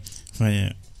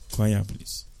Choir,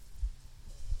 please.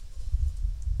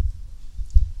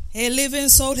 A living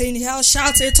soul in hell,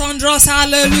 shout a thunderous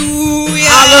hallelujah.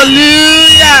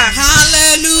 Hallelujah.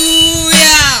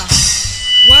 Hallelujah.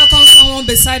 Welcome someone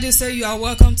beside you. Say you are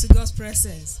welcome to God's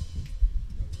presence.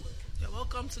 You're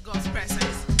welcome to God's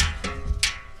presence.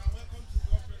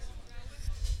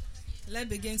 Let's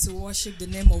begin to worship the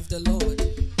name of the Lord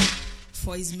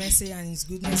for his mercy and his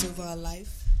goodness over our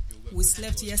life. We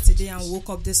slept yesterday and woke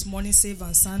up this morning safe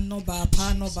and sound, not by our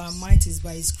power, not by our might, is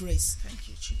by his grace. Thank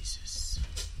you, Jesus.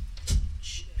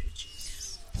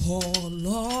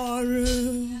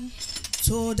 Ọlọ́run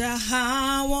tó dá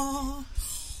àwọn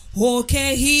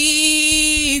òkè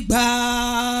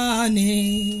ìgbàanì,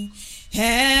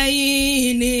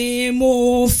 ẹ̀yin ni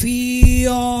mo fi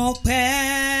ọpẹ́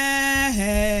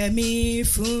mi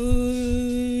fún.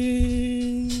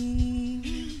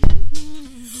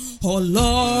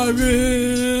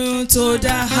 Ọlọ́run tó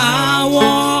dá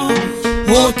àwọn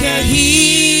òkè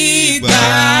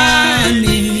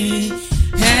ìgbàanì,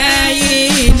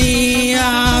 a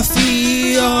fi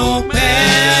ọpẹ́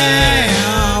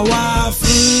àwa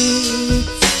fún.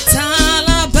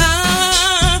 Tálábà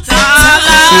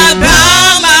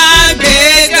máa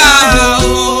gbéga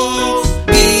o,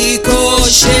 bí kò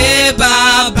ṣe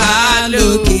bàbá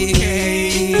lókè.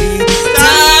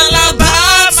 Tálábà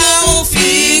tún fi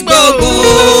gbogbo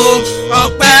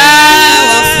ọpẹ́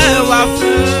wá fún.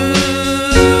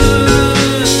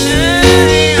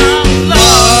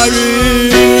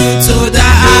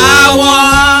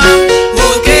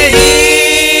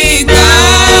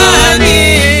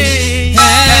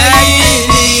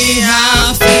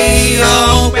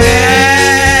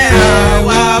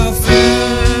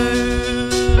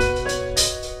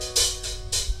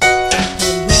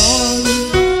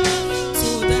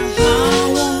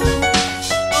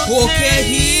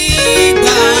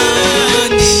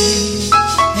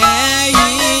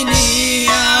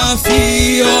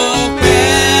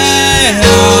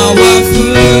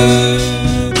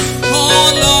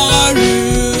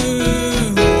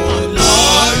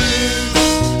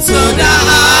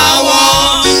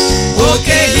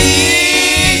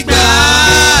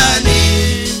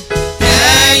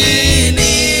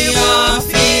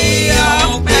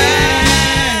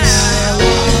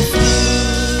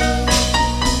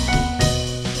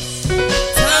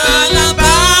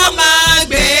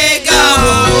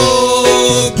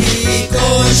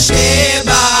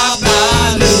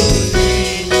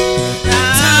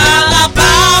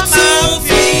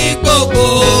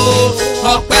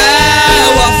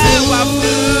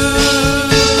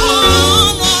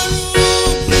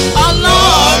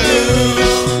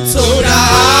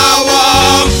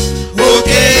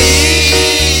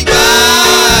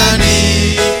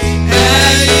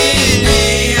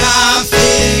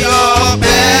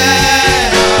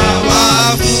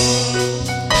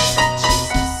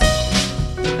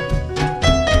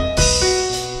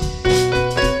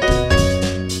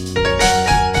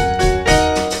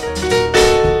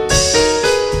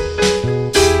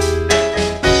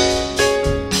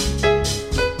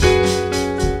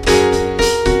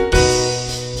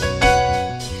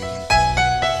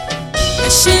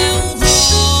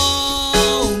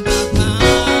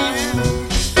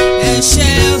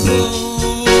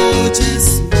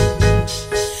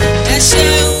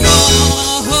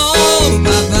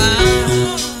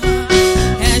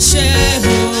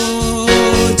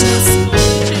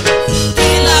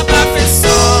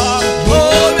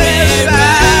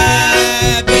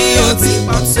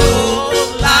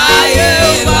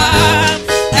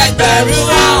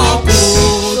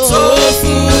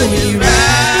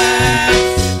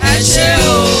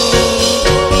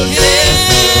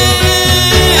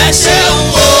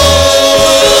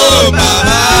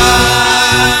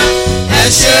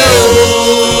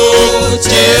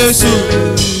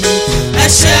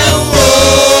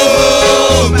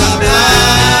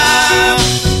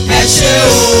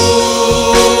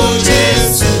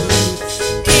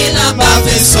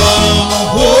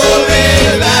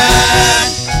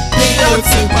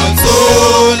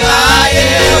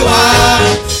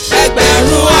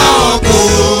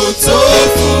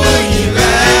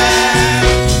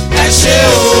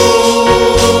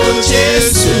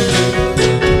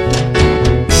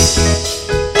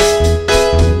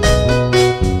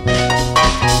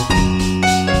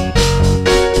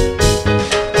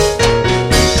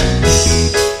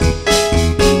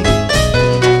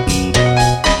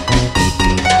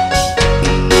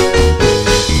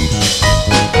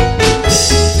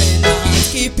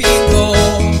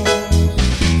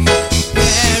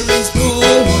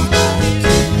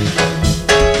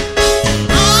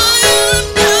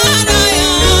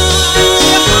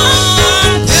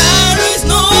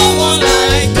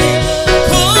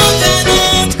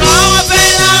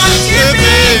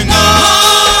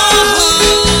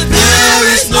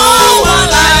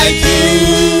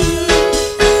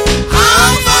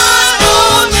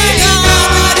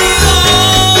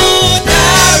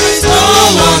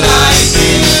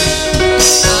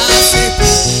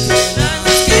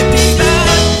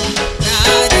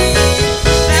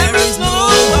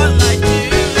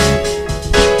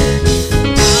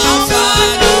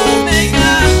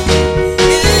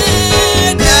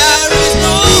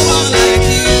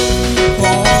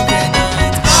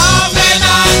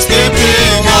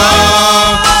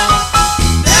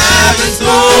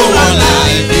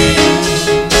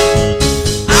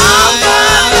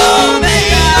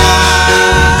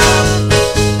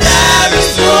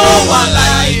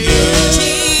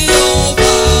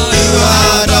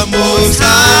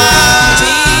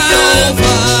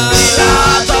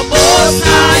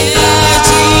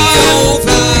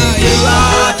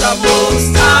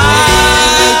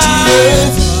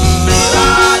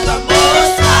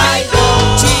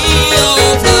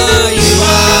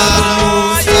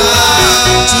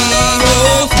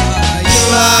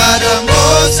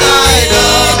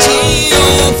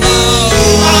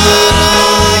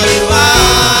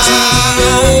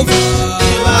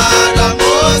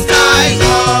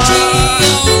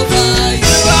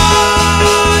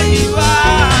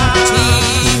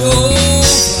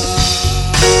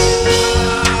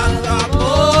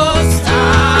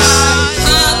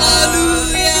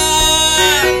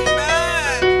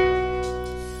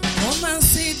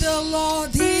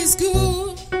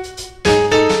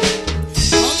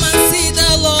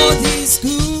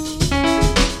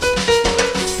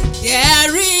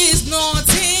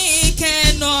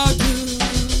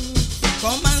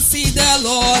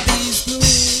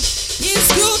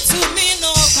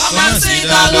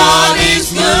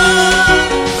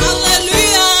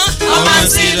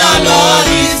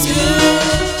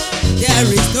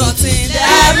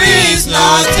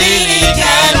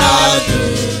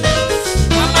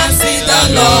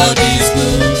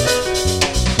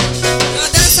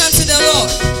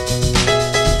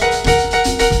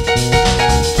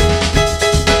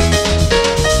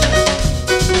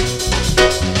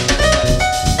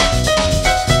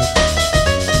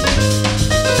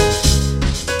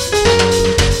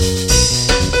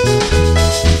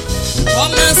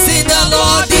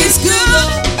 Lord is good.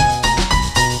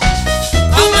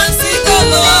 Come and see the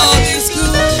Lord is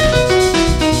good.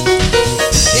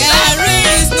 There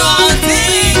is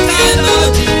nothing he cannot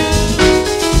do.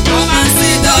 Come and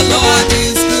see the Lord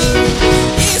is good.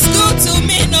 He's good to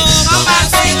me, no. Come and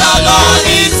see the Lord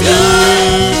is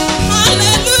good.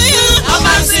 Hallelujah. Come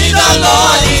and see the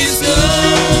Lord is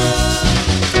good.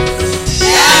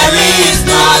 There is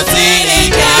nothing he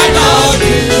cannot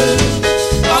do.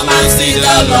 Come and see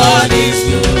the Lord is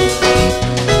good.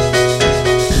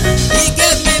 He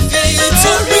gave me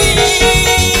victory.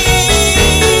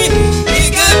 He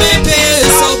gave me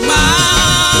peace of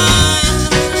mind.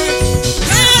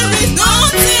 There is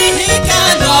nothing he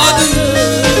cannot do.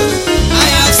 I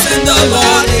have seen the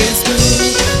Lord is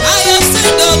good. I have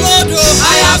seen the Lord.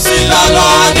 I have seen the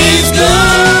Lord is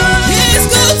good. He's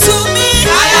good to me.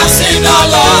 I have seen the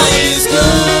Lord is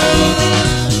good.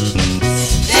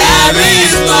 There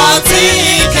is nothing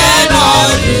he cannot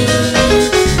do.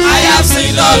 I have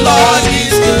seen the Lord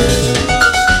is good.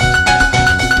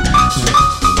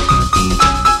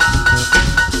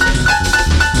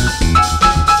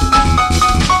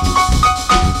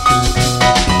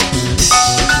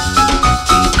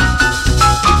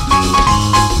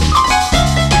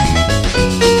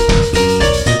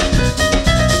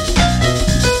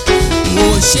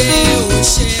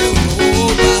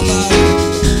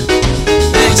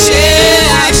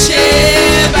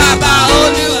 Baba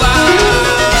Olúwa.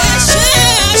 Ẹ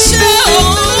ṣé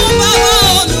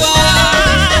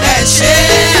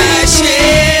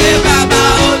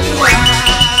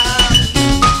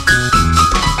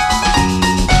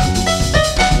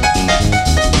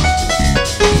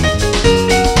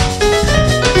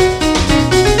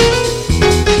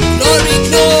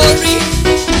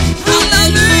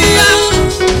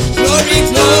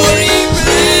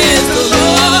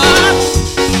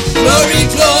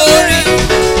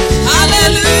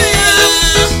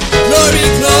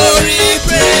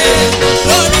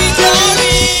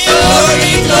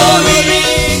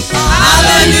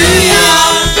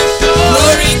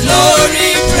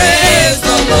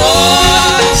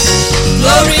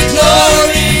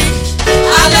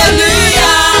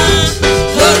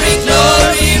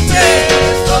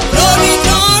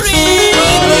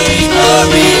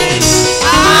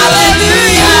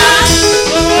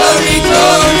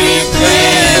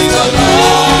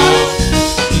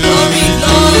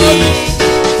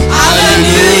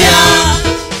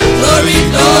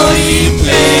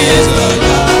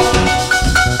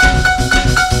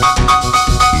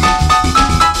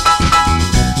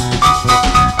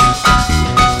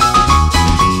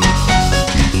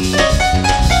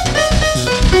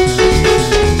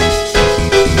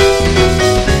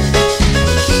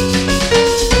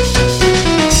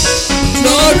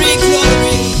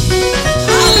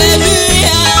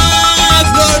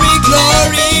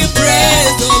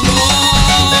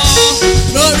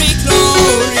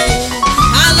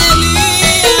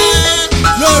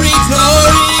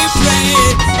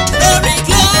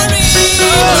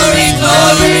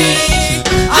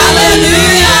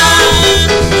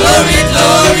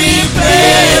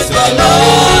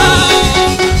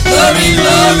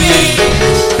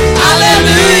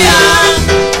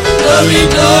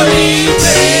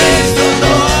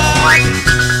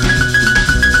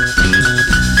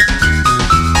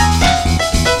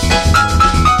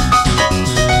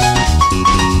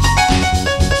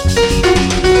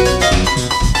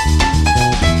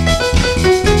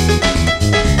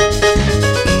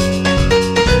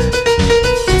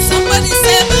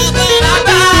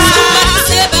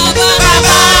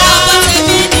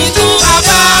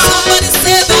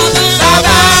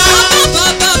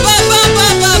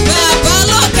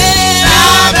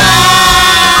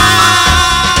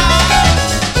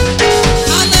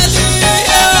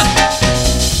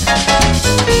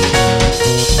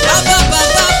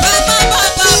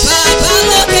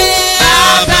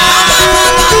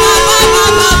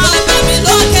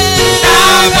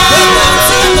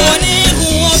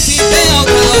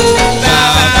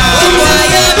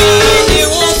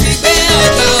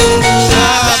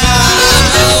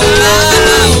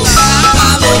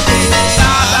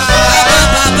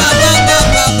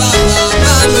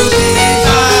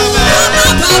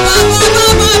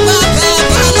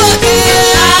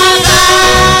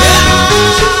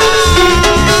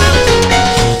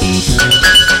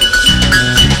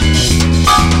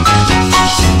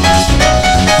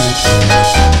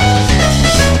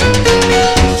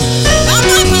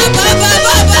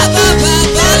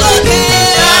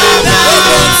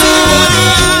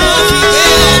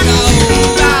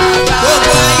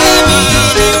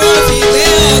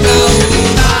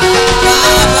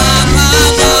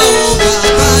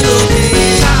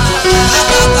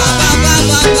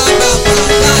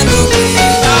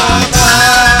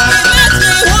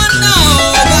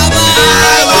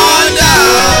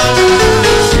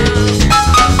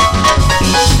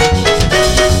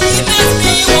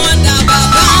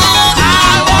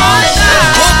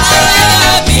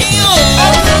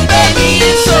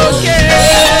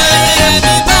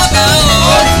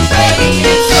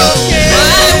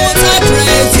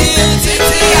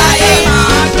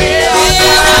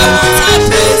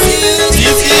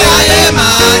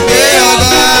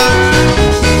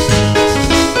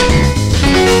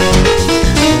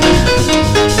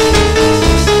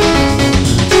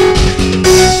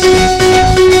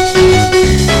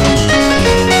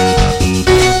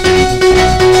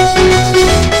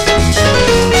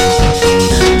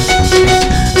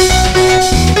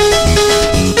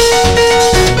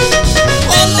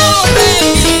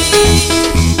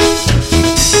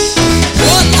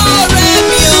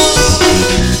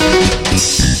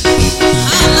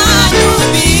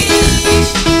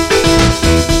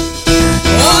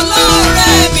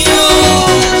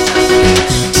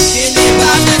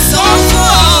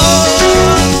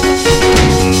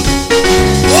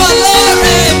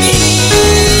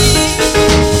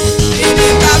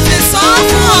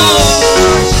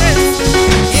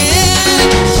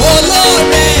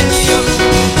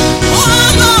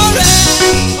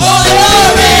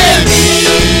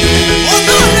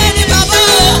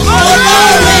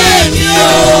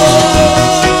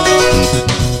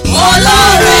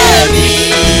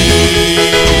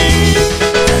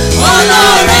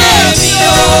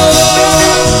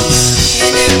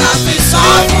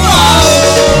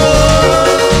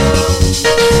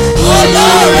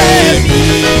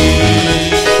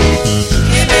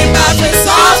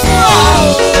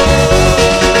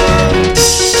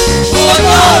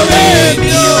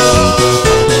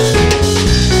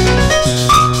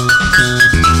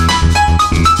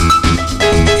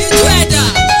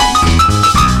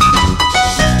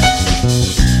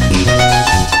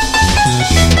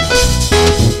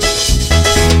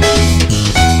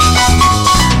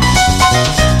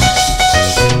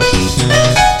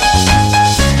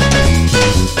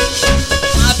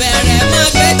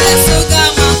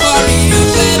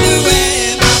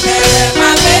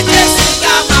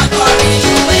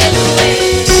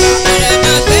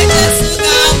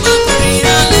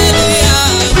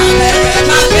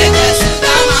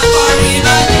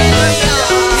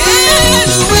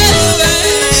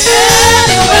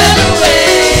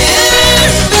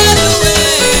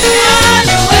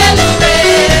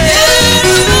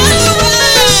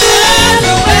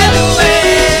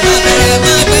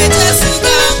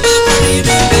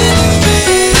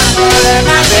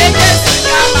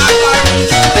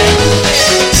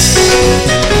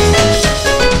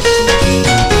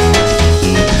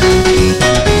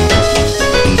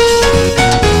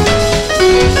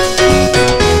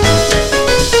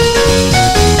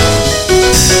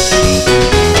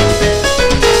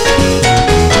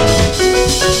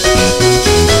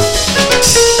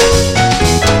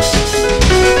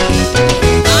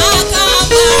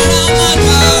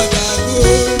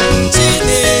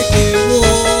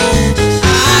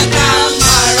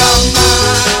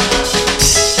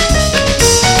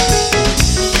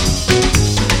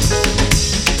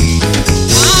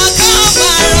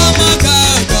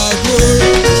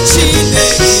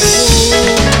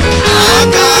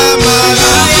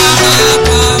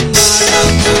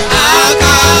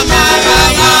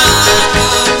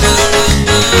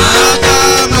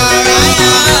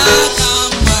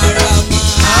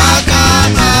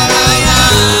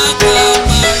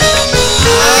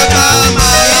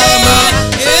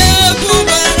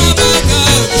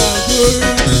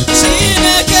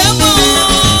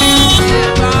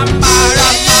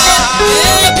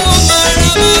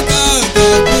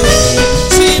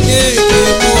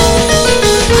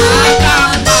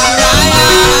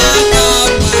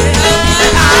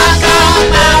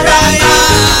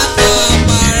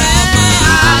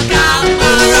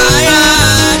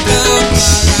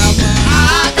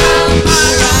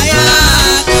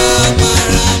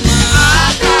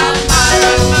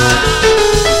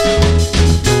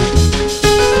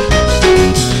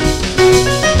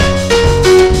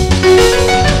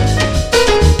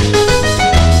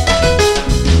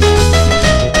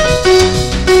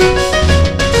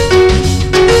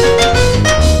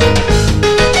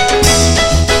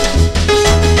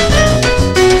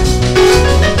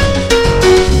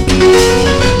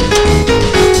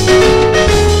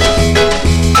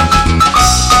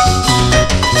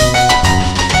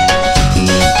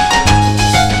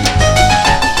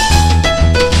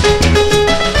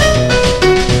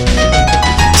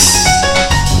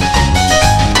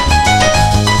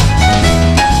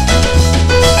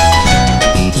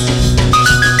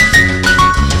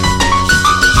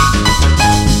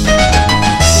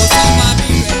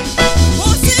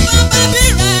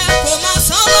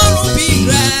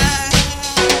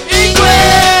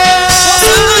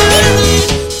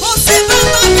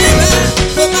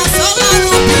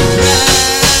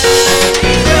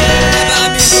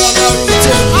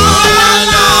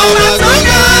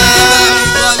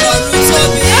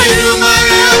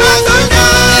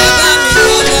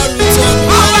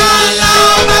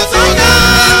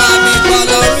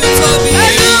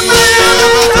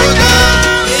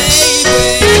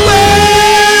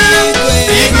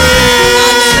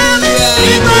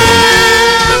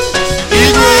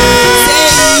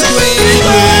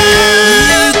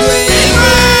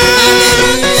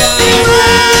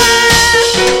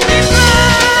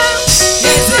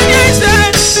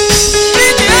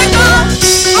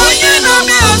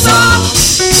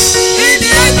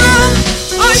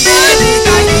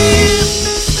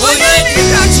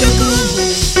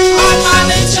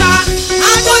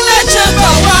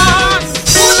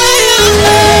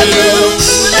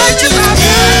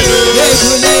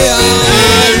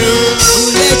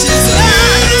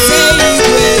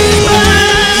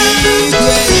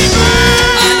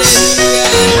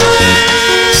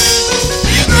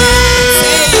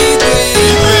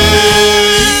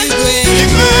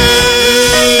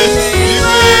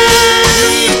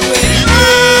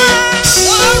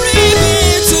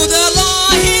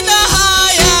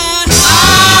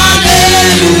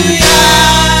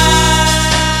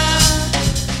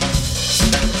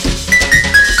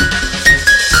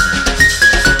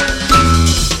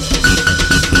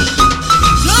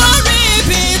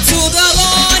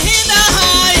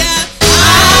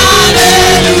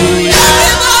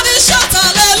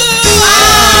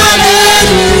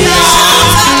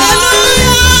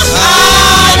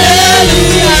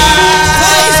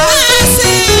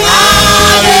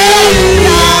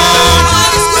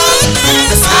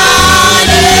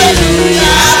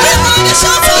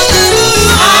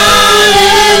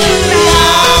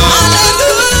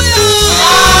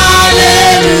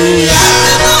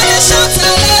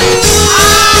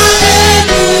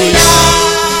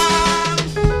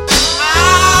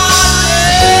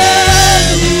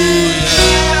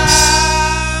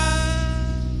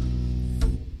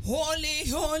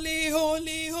holy,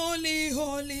 holy, holy,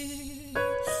 holy,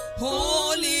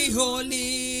 holy,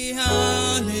 holy,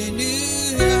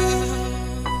 hallelujah.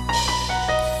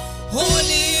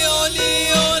 Holy, holy,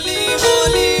 holy,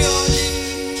 holy, holy,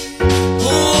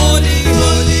 holy,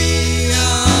 holy,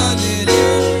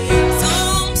 hallelujah.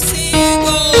 Some sing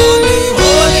holy,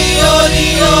 holy, holy,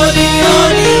 holy,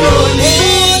 holy,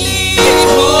 holy,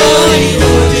 holy,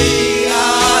 holy,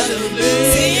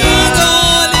 hallelujah. Sing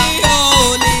holy,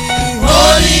 holy,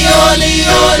 holy, holy,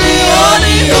 holy,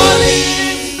 holy, holy,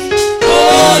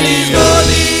 holy,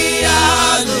 holy,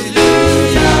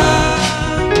 hallelujah.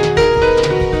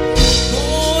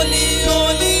 Holy,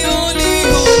 holy, holy,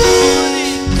 holy,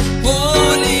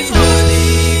 holy, holy,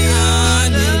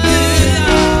 hallelujah.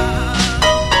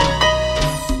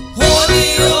 Holy,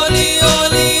 holy,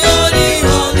 holy, holy,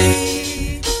 holy,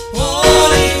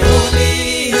 holy, holy,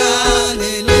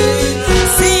 hallelujah.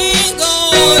 Sing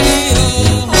holy,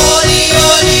 holy,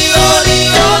 holy, holy,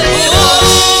 holy,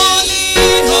 holy,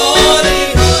 holy,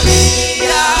 holy,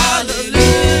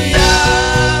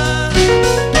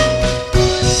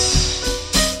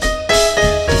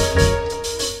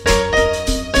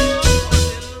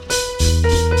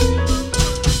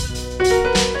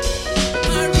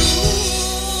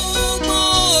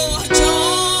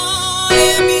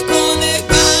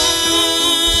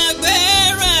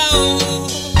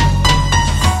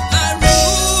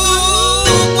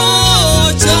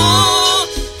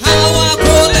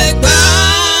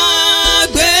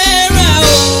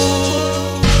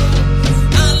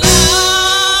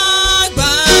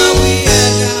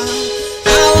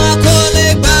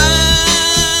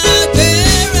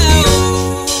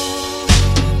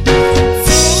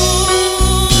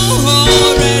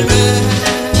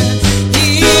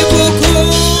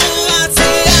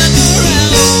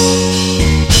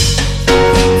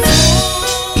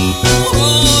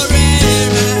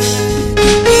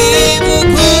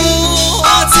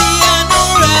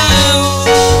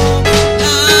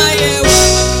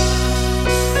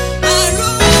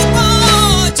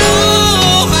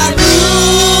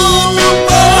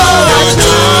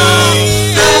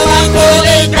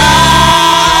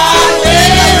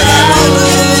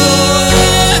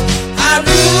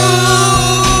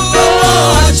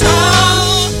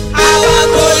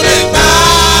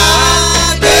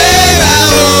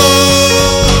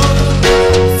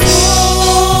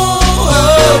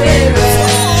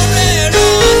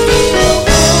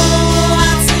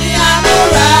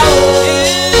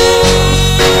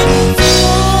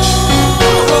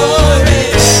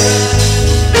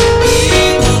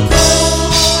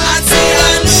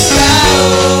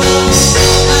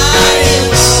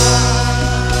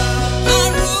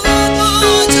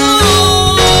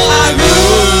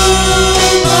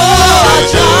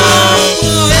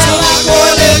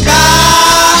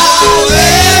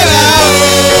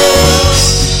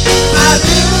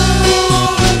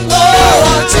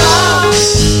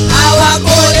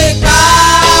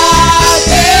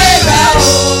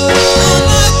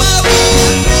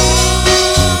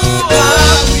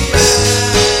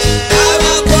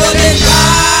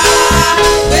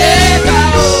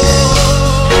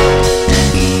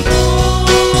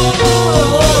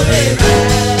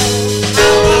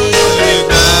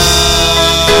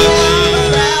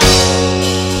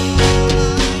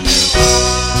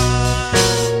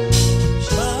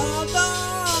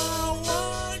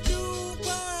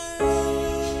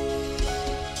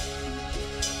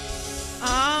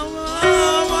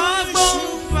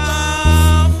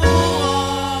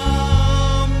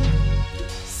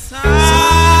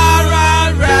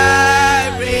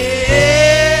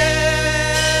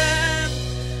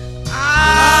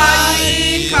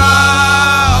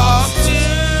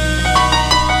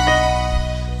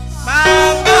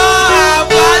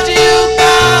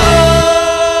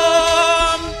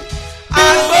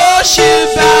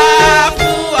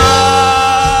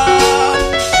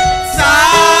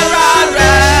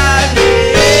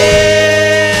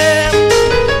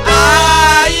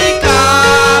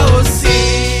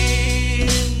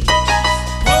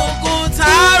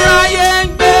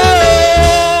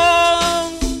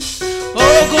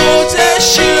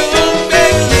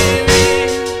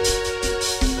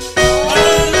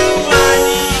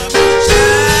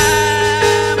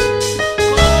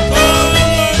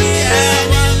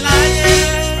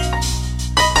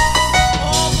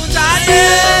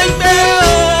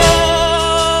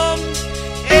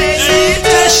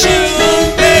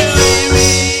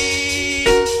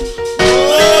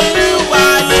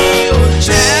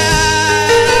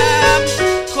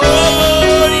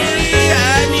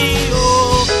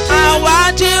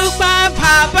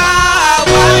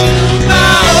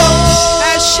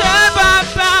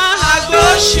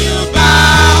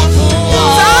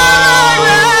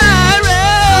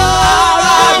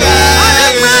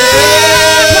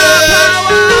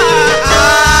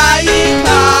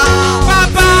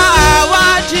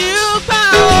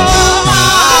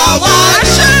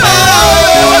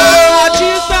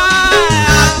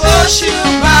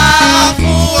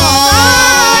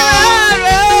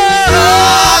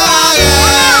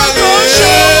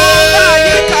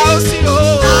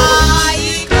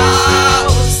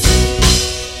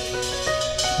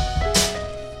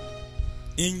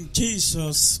 In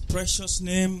Jesus' precious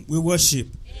name we worship.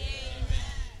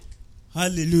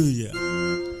 Hallelujah.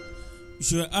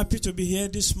 If you are happy to be here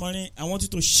this morning, I want you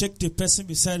to shake the person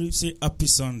beside you and say, Happy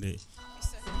Sunday.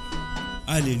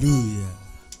 Hallelujah.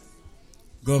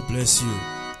 God bless you.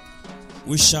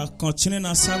 We shall continue in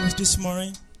our service this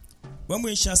morning when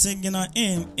we shall sing in our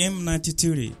hymn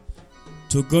 93.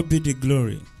 To God be the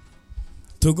glory.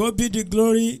 To God be the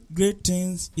glory, great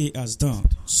things he has done.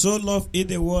 So loved he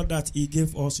the world that he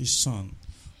gave us his son,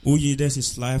 who yielded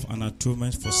his life an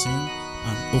atonement for sin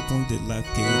and opened the life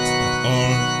gate that all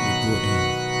may go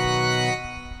in.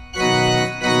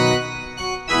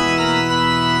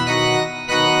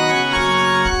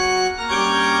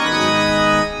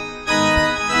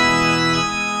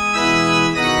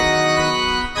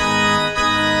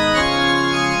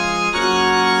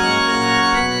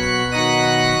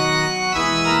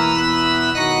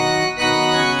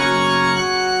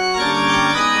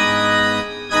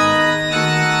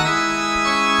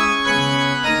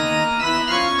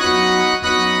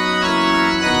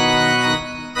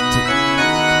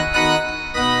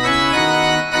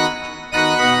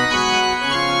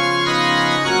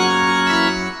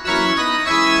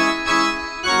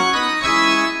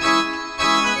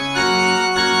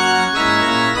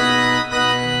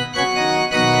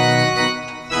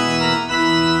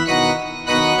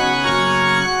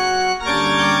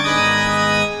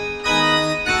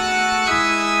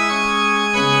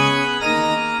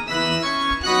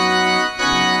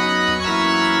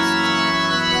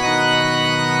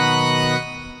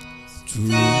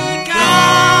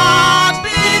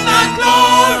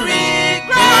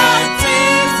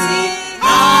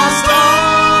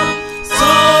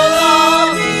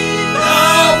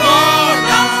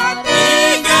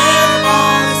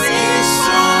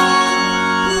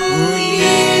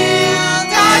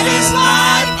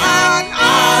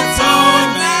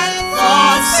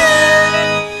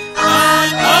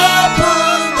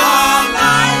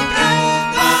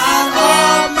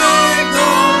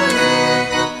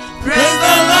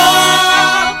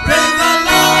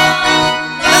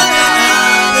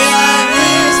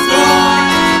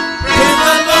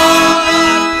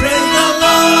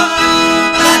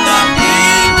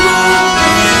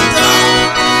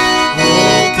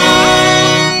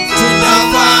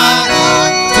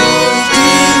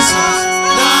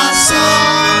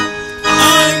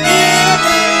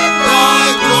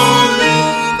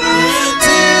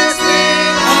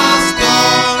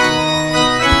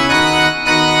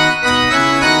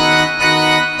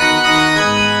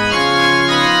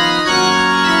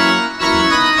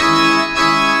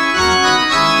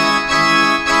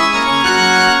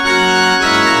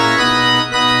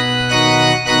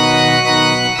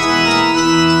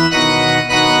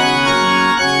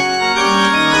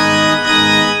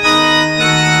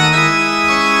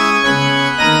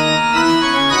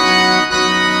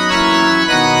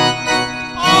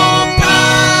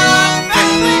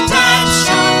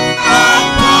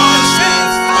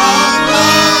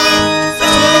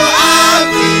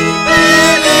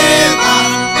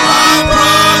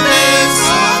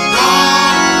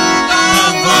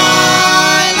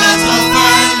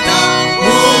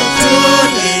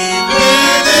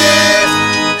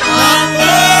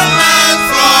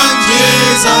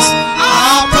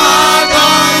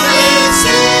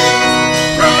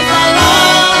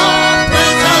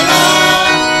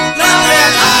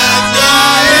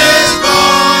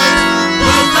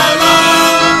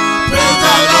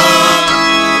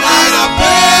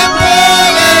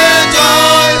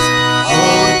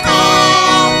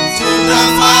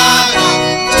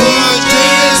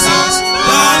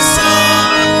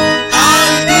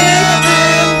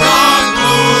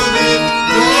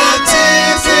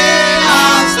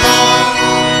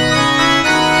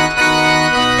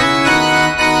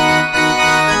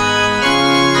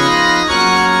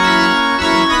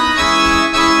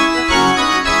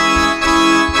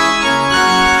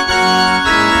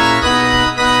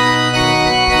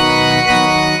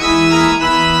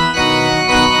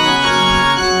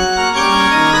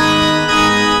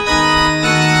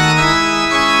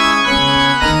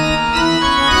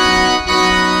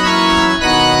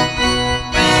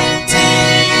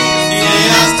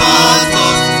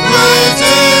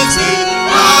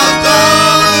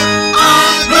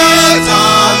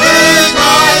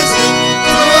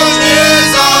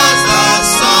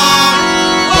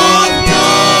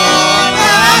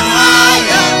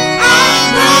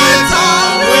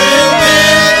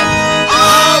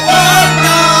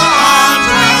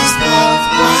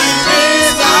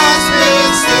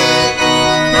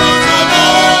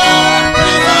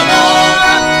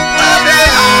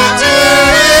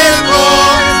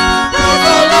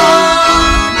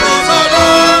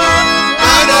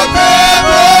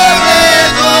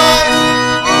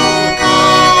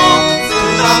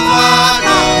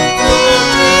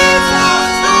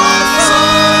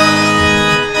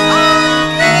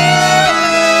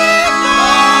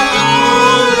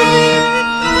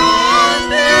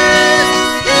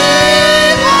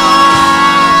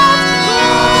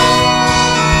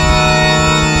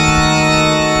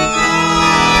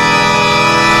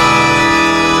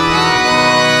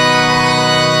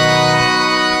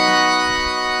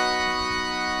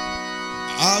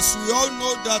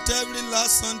 that every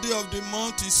last Sunday of the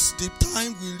month is the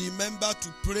time we remember to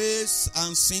praise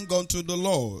and sing unto the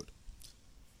Lord.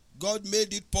 God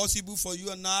made it possible for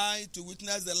you and I to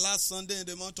witness the last Sunday in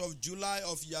the month of July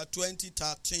of year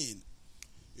 2013.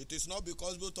 It is not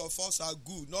because both of us are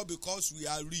good, not because we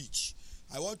are rich.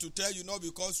 I want to tell you, not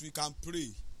because we can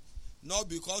pray, not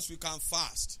because we can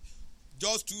fast.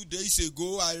 Just 2 days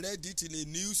ago, I read it in the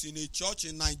news in a church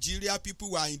in Nigeria. People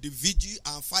were in the vigil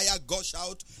and fire gushed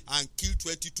out and killed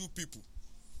 22 people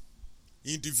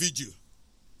in the vigil.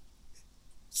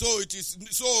 So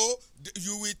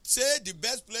you will say the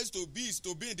best place to be is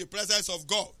to be in the presence of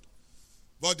God.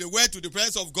 But they went to the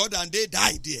presence of God and they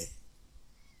died there.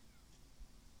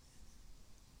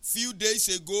 Few days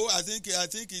ago, I think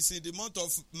it's in the month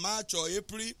of March or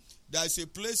April, there's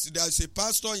a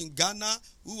pastor in Ghana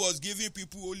who was giving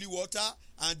people holy water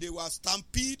and they were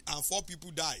stampeded and 4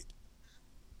 people died.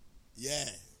 Yeah.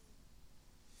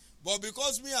 But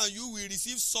because me and you, we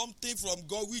receive something from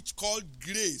God which called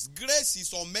grace. Grace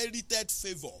is unmerited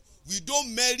favor. We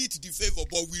don't merit the favor,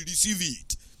 but we receive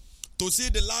it. To see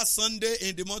the last Sunday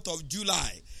in the month of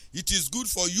July, it is good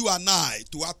for you and I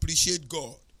to appreciate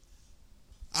God.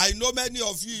 I know many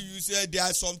of you said there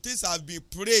are some things I've been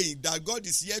praying that God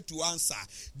is here to answer.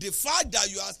 The fact that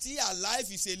you are still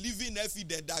alive is a living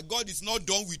evidence that God is not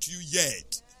done with you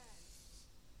yet.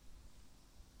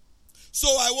 So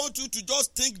I want you to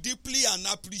just think deeply and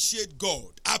appreciate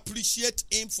God. Appreciate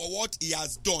Him for what He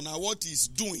has done and what He's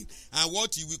doing and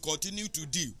what He will continue to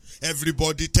do.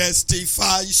 Everybody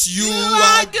testifies you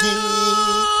are good.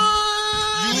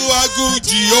 You are good,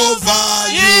 Jehovah.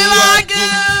 You are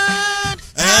good.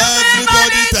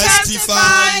 Everybody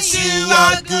testifies you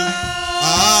are good.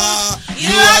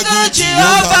 You are good,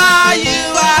 Jehovah.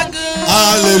 You are good.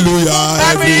 Hallelujah.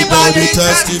 Everybody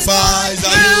testifies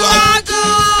that you are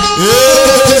good. You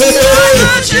are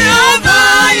good,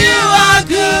 Jehovah. You are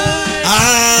good.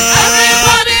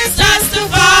 Everybody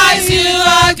testifies you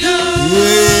are good.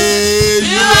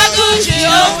 You are good,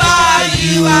 Jehovah.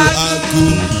 You are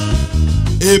good.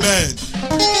 Amen.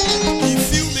 In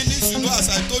few minutes, as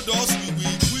I told us, we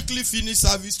will quickly finish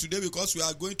service today because we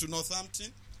are going to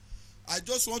Northampton. I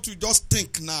just want to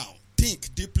think now.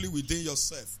 Think deeply within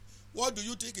yourself. What do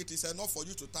you think it is enough for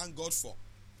you to thank God for?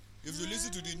 If you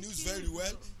listen to the news very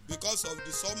well, because of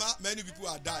the summer, many people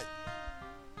are dying.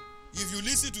 If you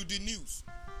listen to the news,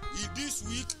 this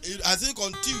week, I think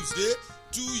on Tuesday,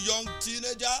 2 young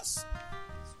teenagers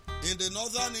in the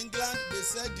northern England, they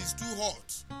said it's too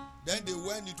hot. Then they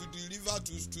went into the river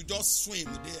to just swim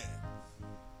there.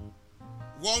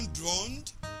 One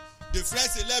drowned. The friend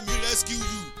said, let me rescue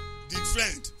you. The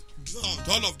friend drowned.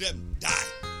 All of them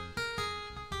died.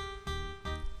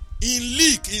 In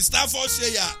Leek, in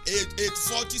Staffordshire, a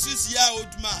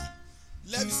 46-year-old man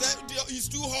said it's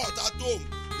too hot at home.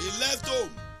 He left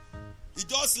home. He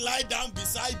just lied down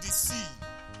beside the sea.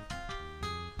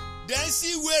 Then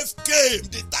sea wave came,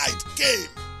 the tide came,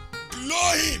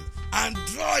 blow him and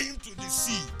draw him to the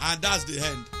sea. And that's the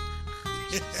end.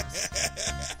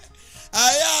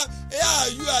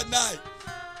 You and I.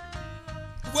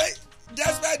 Wait,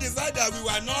 despite the fact that we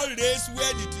were not raised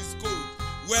when it is cold,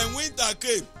 when winter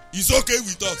came, it's okay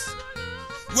with us.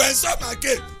 When summer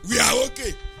came, we are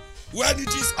okay. When it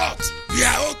is hot, we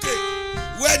are okay.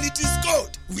 When it is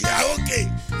cold, we are okay.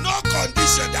 No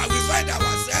condition that we find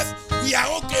ourselves, we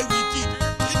are okay with it.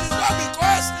 It is not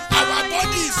because our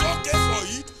body is okay for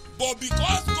it, but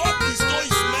because God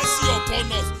bestows His mercy upon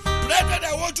us. Brethren,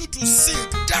 I want you to sing,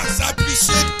 dance,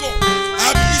 appreciate God.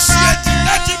 Appreciate Him.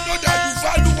 Let Him know that you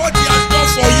value what He has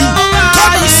done for you.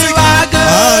 Come and sing.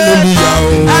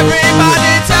 Hallelujah.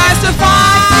 Everybody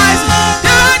testifies.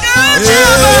 You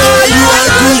are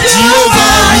good,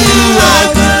 Jehovah. You are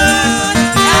good.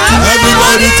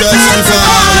 Everybody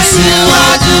testifies. You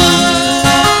are good.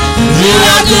 You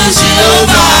are good,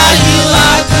 Jehovah. You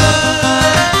are good.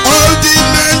 All the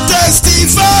men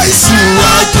testifies. You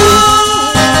are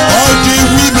good. All the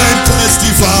women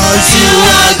testifies. You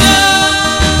are good.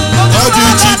 All the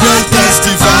children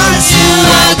testifies. You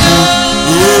are good.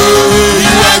 You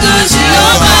are good,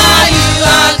 Jehovah. You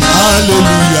are good.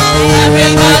 Hallelujah.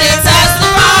 Everybody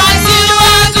testifies. You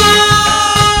are good.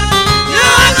 You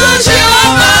are good,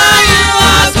 Jehovah. You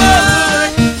are good.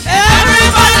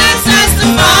 Everybody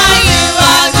testify. You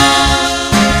are good.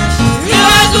 You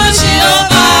are good,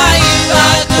 Jehovah. You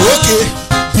are good. Okay.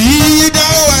 Be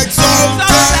thou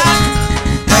exalted,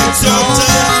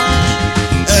 exalted,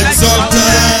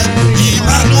 exalted,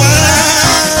 Emmanuel.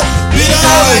 Be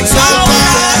thou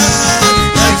exalted,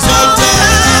 exalted,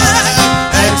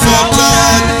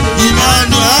 exalted,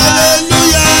 Emmanuel.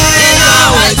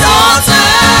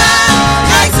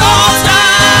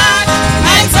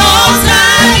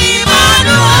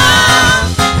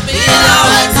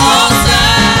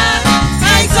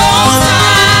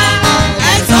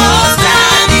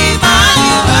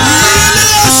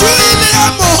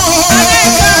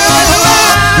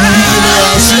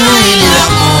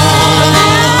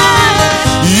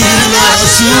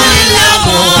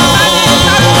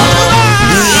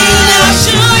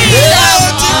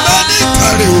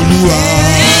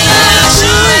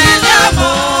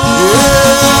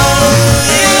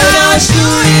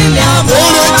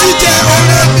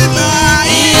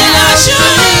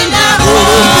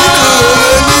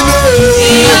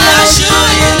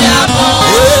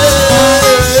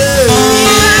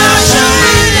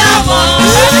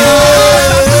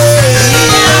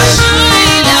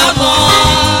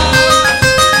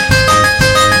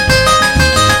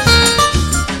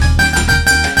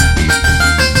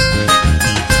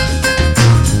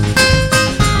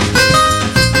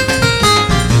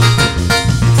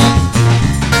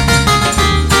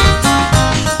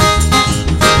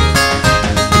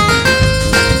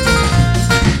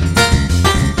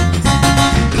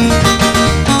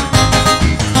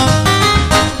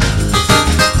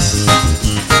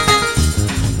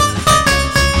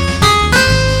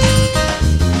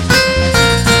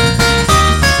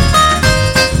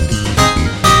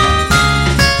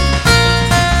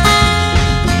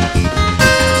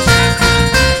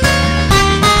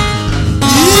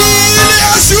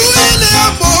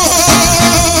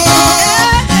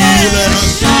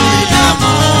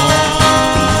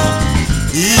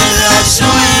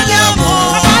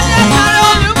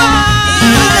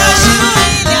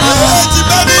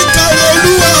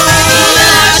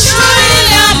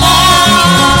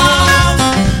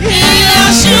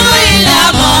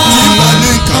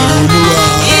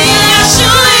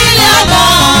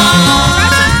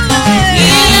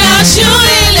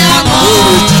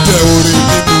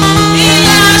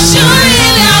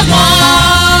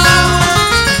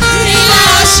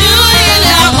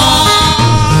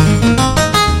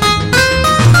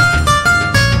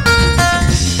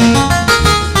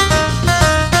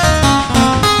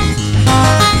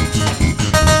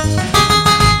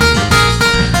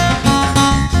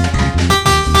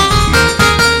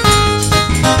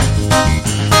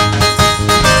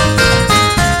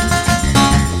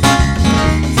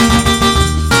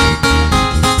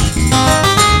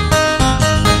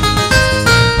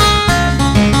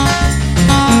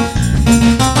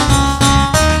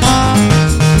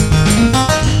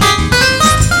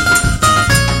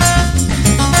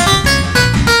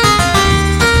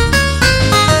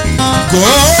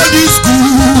 God is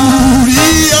good,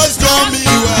 He has done me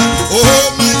well.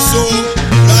 Oh my soul,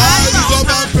 rise up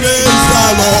and praise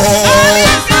the Lord.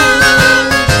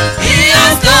 He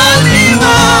has done me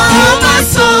well. Oh my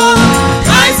soul,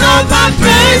 rise up and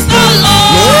praise the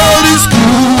Lord. God is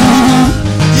good,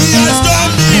 He has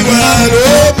done me well.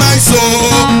 Oh my soul,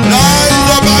 rise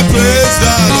up and praise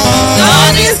the Lord.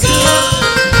 God is good.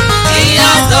 He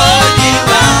has done me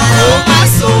well. Oh my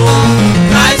soul,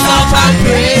 rise up and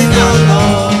praise the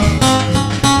Lord.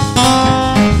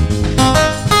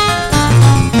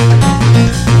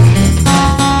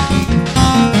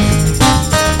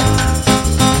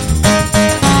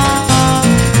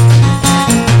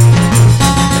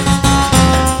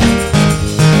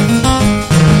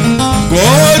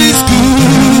 God is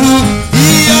good,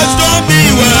 He has done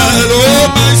me well. Oh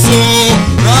my soul,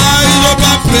 rise up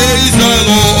and praise the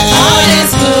Lord. God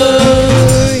is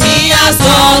good. He has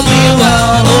done me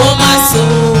well. Oh my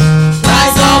soul,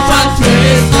 rise up and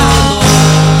praise the Lord.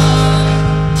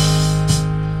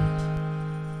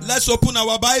 Let's open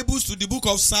our Bibles to the book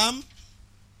of Psalm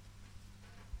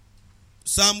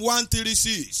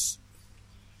 136.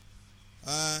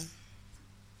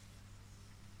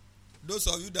 Those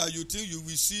of you that you think you will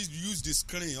see use the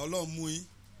screen,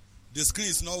 the screen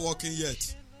is not working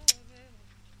yet.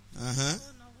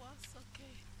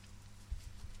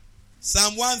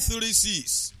 Psalm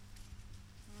 136.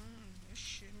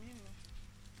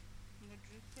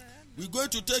 We're going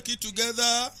to take it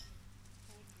together,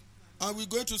 and we're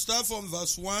going to start from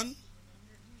verse 1.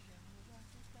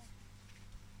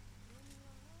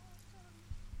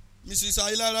 Mrs.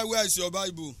 Ailara, where is your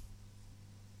Bible?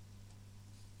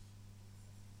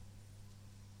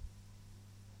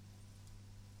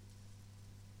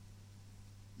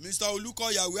 Mr.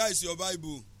 Olukoya, where is your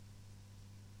Bible?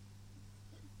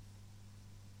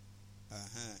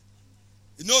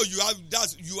 No, you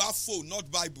have phone,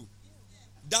 not Bible.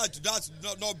 That's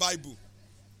not Bible.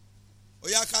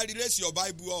 Oya, carry raise your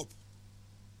Bible up.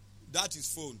 That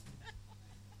is phone.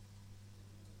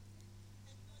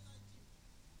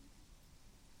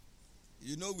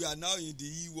 You know we are now in the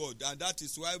E world, and that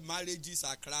is why marriages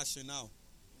are crashing now.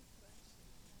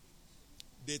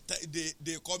 They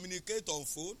communicate on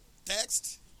phone,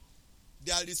 text.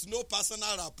 There is no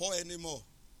personal rapport anymore.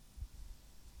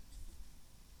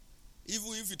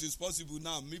 Even if it is possible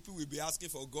now, people will be asking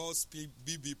for God's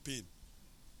BB pin,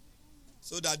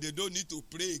 so that they don't need to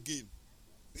pray again.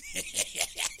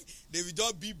 They will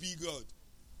just BB God.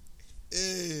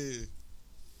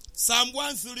 Psalm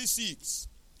 136.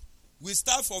 We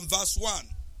start from verse 1.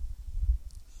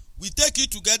 We take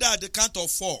it together at the count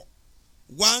of 4.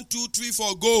 1, 2, 3,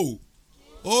 4, go.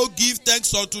 Oh, give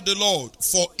thanks unto the Lord,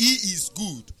 for He is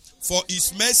good, for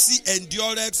His mercy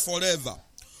endureth forever.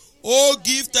 Oh,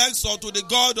 give thanks unto the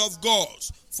God of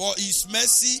gods, for His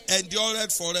mercy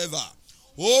endureth forever.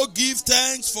 Oh, give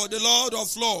thanks for the Lord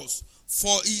of lords,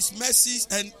 for His mercies,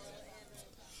 and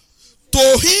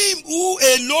to Him who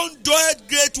alone doeth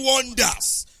great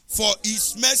wonders, for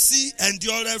His mercy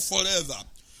endureth forever.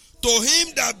 To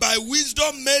Him that by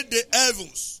wisdom made the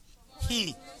heavens.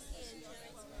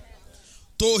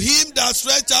 To Him that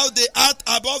stretched out the earth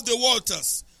above the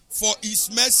waters, for His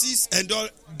mercies endure.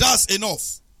 That's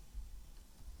enough.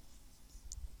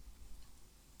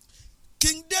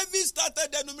 King David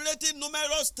started enumerating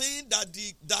numerous things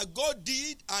that God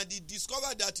did, and he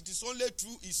discovered that it is only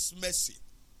through His mercy.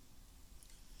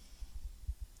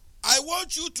 I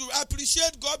want you to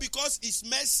appreciate God because His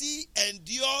mercy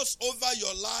endures over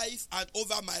your life and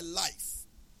over my life.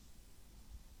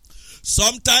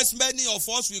 Sometimes many of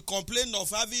us will complain of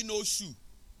having no shoe.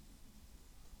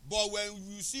 But when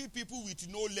you see people with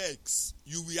no legs,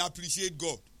 you will appreciate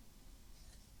God.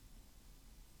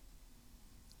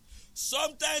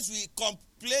 Sometimes we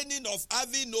complaining of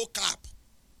having no cap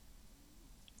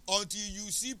until you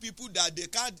see people that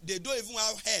they don't even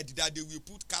have head that they will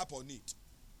put cap on it.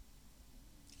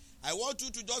 I want you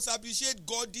to just appreciate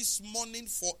God this morning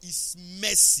for His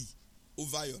mercy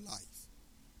over your life.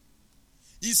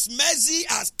 His mercy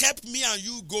has kept me and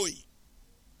you going.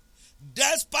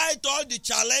 Despite all the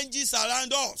challenges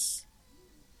around us.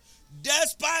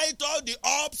 Despite all the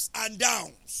ups and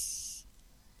downs.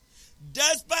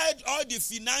 Despite all the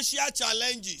financial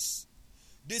challenges.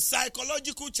 The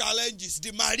psychological challenges.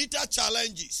 The marital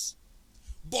challenges.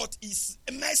 But His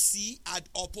mercy had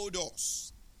upheld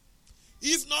us.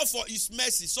 If not for His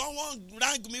mercy, someone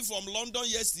rang me from London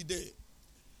yesterday.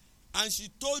 And she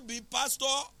told me, Pastor,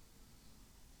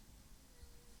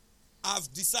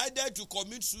 I've decided to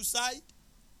commit suicide.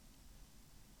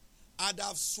 And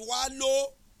I've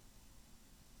swallowed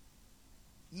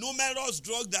numerous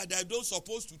drugs that I don't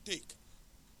supposed to take.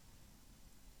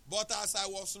 But as I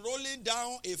was rolling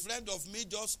down, a friend of me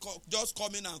just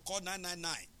come in and called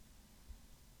 999.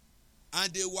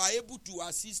 And they were able to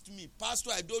assist me.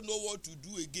 Pastor, I don't know what to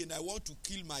do again. I want to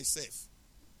kill myself.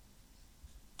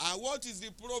 And what is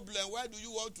the problem? Why do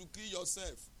you want to kill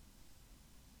yourself?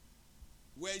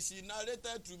 When she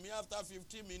narrated to me after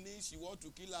 15 minutes, she wanted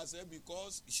to kill herself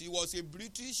because she was a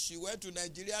British. She went to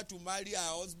Nigeria to marry her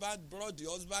husband, brought the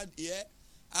husband here.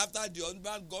 After the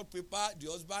husband got paper, the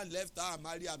husband left her and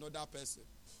married another person.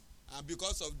 And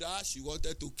because of that, she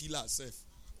wanted to kill herself.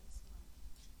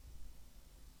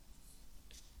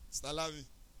 Salami.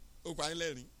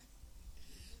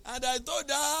 And I told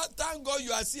her, thank God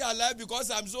you are still alive, because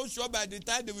I'm so sure by the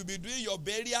time they will be doing your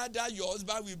burial, that your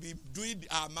husband will be doing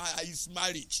his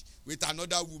marriage with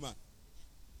another woman.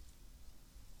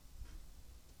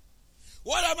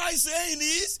 What am I saying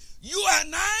is, you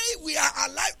and I, we are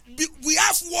alive. We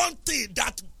have one thing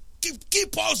that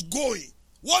keep us going.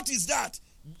 What is that?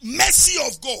 Mercy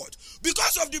of God.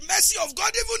 Because of the mercy of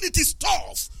God, even it is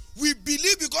tough. We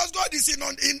believe because God is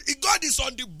God is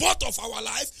on the boat of our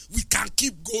life, we can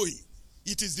keep going.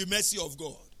 It is the mercy of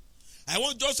God. I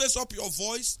want just to raise up your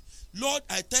voice. Lord,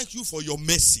 I thank you for your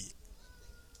mercy.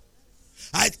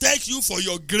 I thank you for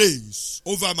your grace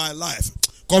over my life.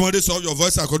 Come on, raise up your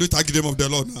voice according to the name of the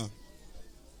Lord now.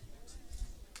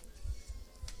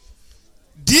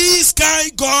 This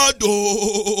kind God,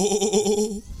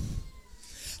 oh,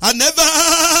 I never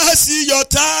see your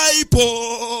type,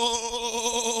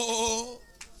 oh.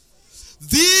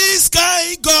 This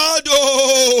kind God,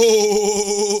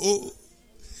 oh,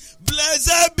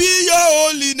 blessed be your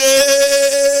holy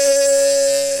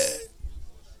name.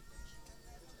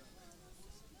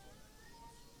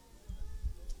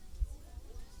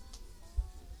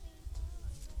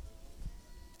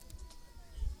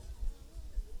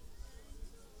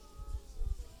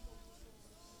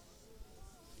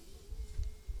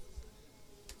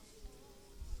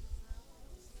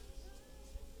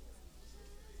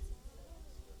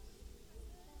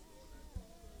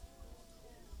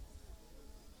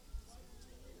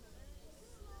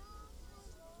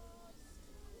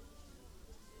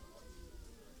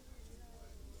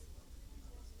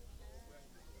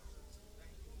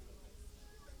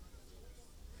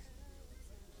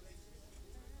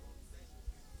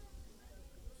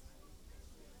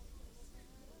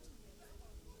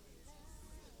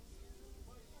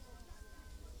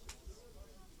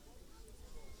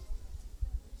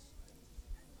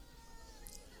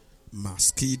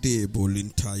 Maskide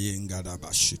bolintaye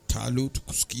ngadabashitalu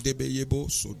tukuskide beyebo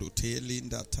sodote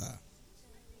lindata.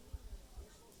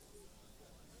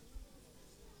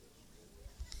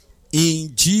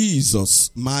 In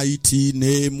Jesus' mighty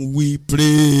name we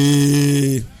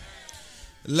pray.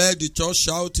 Let the church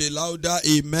shout a louder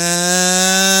amen.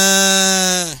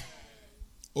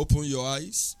 Open your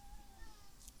eyes.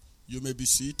 You may be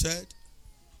seated.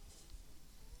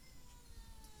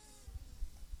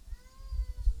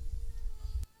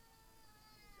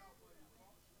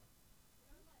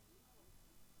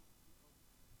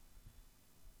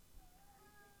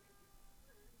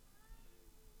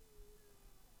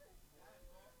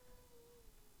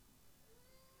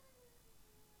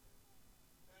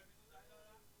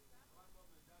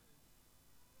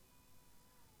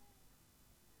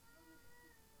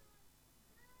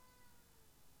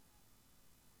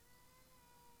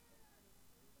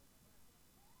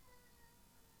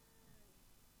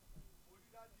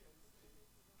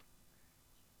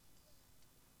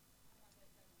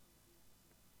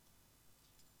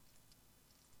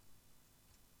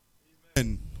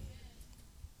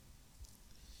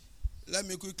 Let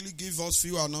me quickly give us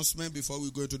few announcements before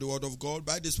we go to the Word of God.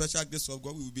 By the special grace of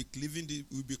God, we will be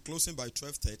closing by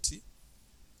 12:30,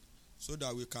 so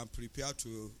that we can prepare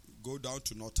to go down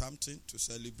to Northampton to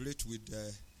celebrate with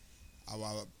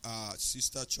our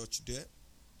sister church there.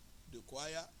 The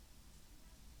choir,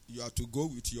 you are to go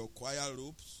with your choir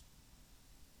robes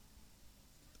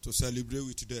to celebrate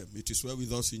with them. It is well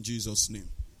with us in Jesus' name.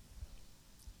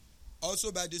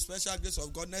 Also, by the special grace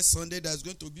of God, next Sunday, there's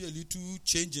going to be a little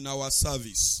change in our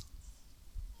service.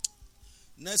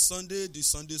 Next Sunday, the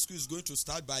Sunday school is going to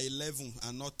start by 11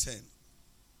 and not 10.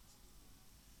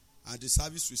 And the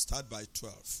service will start by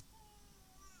 12.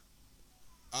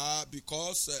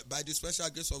 Because by the special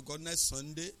grace of God, next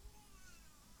Sunday,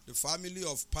 the family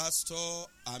of Pastor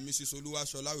and Mrs.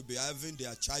 Oluwashola will be having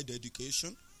their child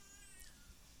dedication.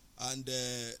 And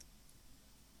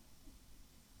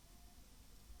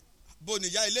bó ni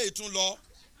ìyá ilé ìtún lọ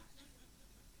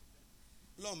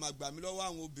lọ́ọ̀ máa gbà mí lọ́wọ́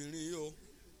àwọn obìnrin yìí o.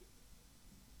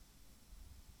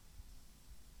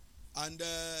 And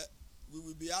we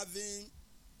will be having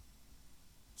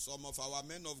some of our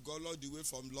men of God all the way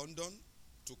from London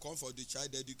to come for the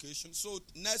child dedication. So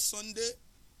next Sunday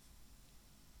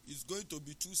is going to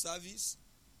be 2 services.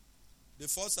 The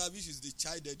first service is the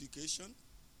child dedication.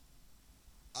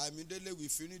 Immediately we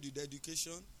finish the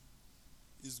dedication,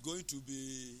 it's going to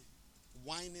be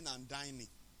wining and dining.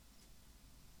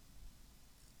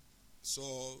 So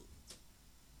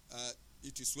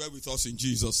it is well with us in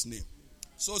Jesus' name.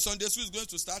 So Sunday school is going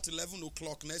to start 11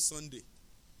 o'clock next Sunday.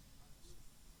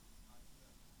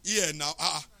 Yeah, now.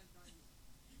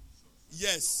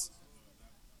 Yes.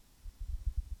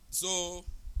 So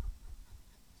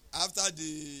after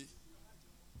the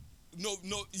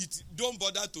don't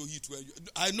bother to eat where you.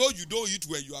 I know you don't eat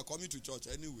where you are coming to church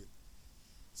anyway.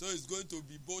 So it's going to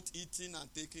be both eating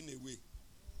and taking away.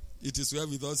 It is well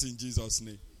with us in Jesus'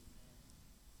 name.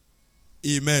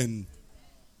 Amen.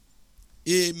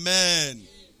 Amen.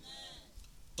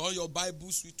 Turn your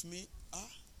Bibles with me.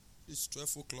 It's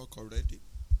 12 o'clock already.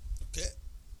 Okay.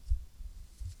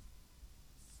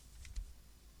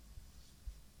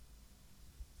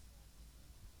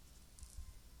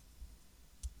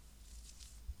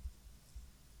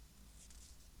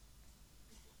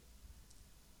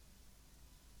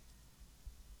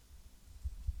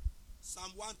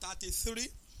 Psalm 133.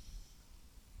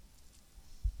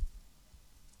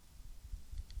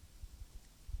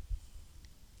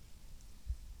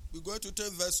 We're going to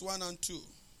take verse 1 and 2.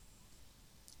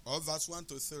 Or verse 1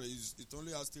 to 3. It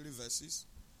only has 3 verses.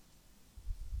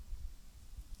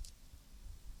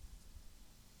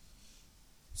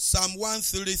 Psalm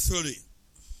 133.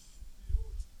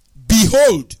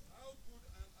 Behold. How good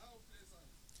and how pleasant.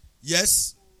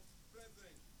 Yes. For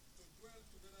brethren to dwell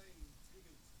together in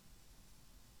unity.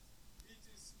 It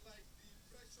is like the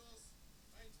precious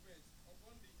ointment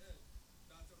upon the head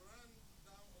that ran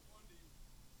down upon the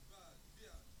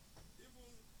beard, even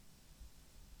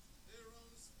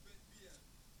Aaron's beard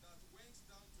that went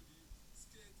down to the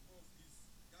skirt of his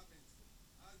garment,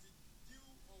 as the dew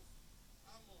of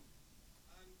Ammon,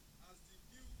 and as the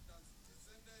dew that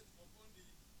descended upon the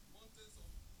mountains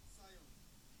of Zion.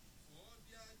 For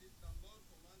there the Lord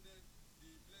commanded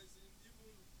the blessing,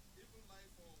 even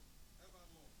life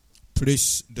forevermore.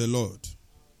 Praise the Lord.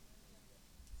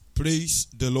 Praise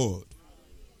the Lord.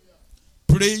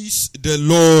 Praise the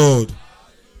Lord.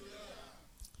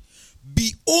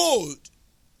 Behold,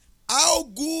 how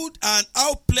good and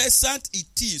how pleasant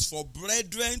it is for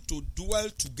brethren to dwell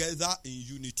together in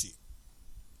unity.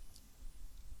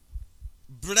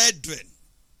 Brethren,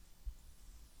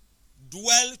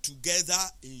 dwell together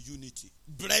in unity.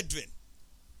 Brethren.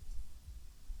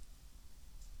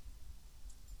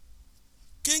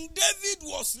 King David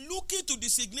was looking to the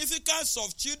significance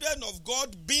of children of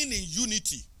God being in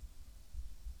unity.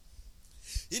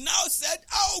 He now said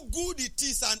how good it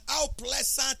is and how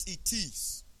pleasant it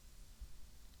is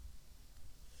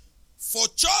for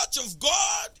church of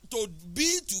God to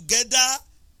be together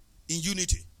in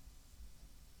unity.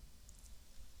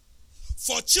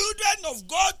 For children of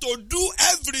God to do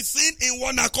everything in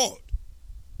one accord.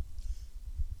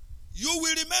 You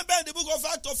will remember in the book of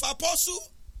Acts of Apostles,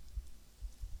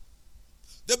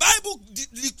 the Bible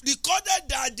recorded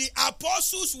that the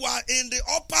apostles were in the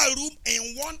upper room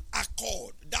in one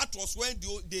accord. That was when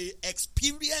they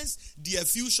experienced the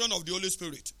effusion of the Holy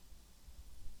Spirit.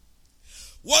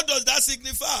 What does that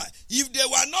signify? If they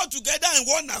were not together in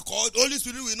one accord, Holy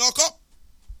Spirit will not come.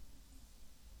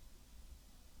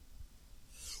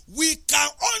 We can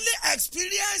only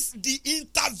experience the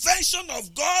intervention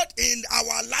of God in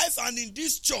our life and in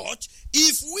this church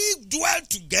if we dwell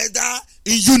together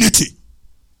in unity.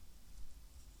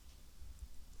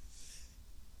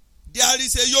 There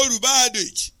is a Yoruba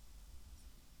adage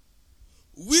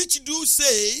which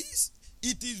says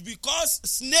it is because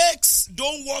snakes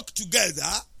don't work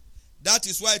together, that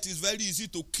is why it is very easy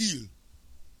to kill.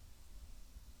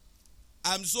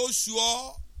 I'm so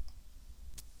sure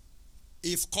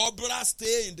if cobra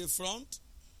stay in the front,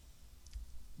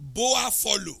 boa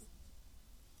follow,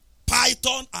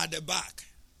 python at the back.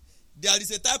 There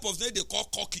is a type of snake they call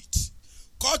cockit.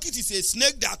 Cockit is a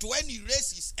snake that when he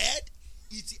raises his head,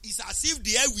 it is as if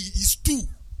the air is two,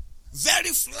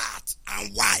 very flat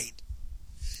and wide.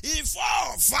 If 4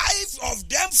 or 5 of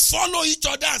them follow each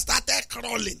other and started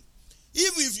crawling,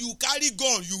 even if you carry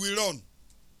gun, you will run.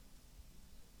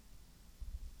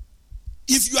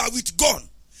 If you are with gun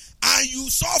and you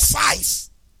saw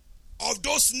 5 of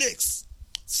those snakes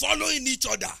following each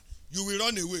other, you will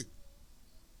run away.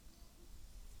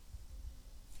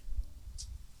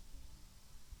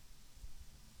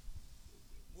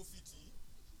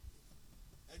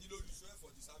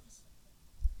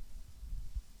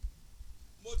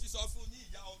 Mo ti sọ fún yín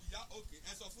ìyá okay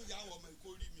ẹ sọ fún ìyá àwọn ọmọ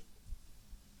ìkórè mi.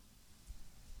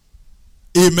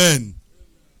 Amen.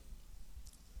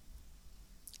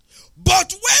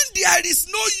 But when there is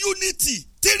no unity,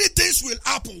 three things will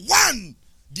happen. One,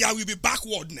 there will be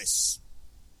backwardness.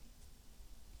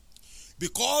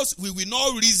 Because we will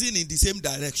not reason in the same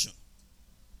direction.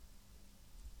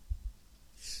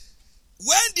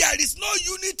 When there is no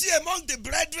unity among the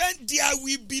brethren, there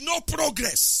will be no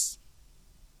progress.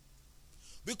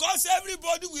 Because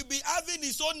everybody will be having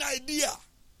his own idea.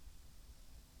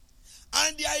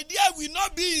 And the idea will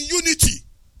not be in unity.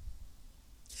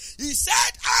 He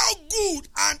said, how good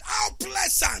and how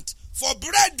pleasant for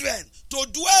brethren to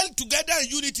dwell together in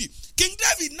unity. King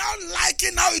David now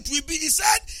liking how it will be. He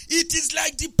said, it is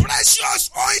like the precious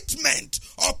ointment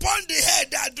upon the head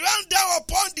that ran down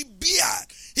upon the beard,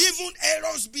 even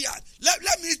Aaron's beard.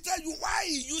 Let me tell you why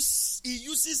he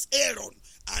uses Aaron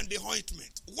and the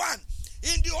ointment. One,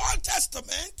 in the Old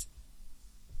Testament,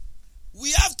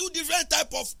 we have two different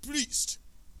types of priests.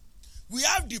 We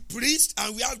have the priest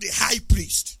and we have the high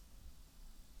priest.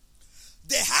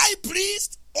 The high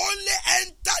priest only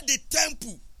entered the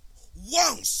temple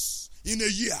once in a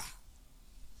year.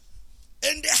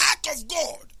 In the ark of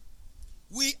God,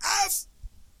 we have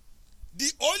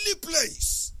the holy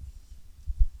place.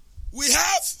 We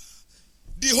have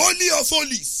the Holy of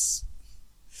Holies.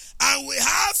 And we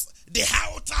have the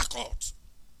outer court.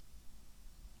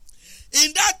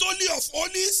 In that Holy of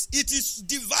Holies, it is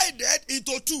divided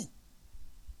into two.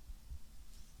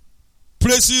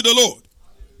 Praise ye the Lord.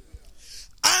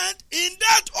 And in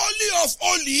that Holy of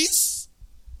Holies,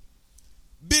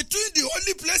 between the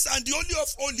holy place and the Holy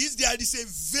of Holies, there is a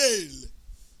veil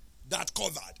that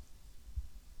covered.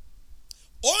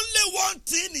 Only one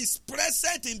thing is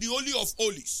present in the Holy of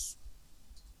Holies.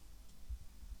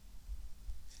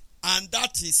 And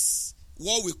that is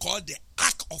what we call the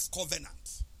Ark of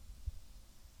Covenant.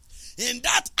 In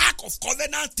that Ark of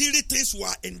Covenant, three things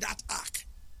were in that Ark.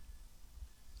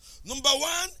 Number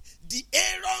one, the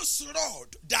Aaron's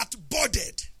rod that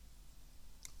budded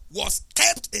was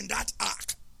kept in that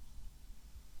ark.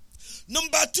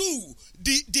 Number two,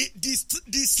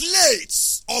 the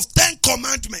slates of 10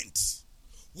 commandments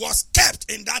was kept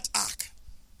in that ark.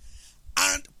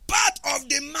 And part of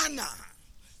the manna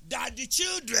that the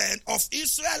children of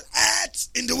Israel ate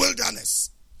in the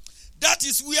wilderness, that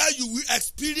is where you will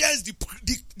experience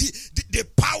the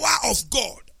power of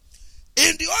God.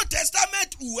 In the Old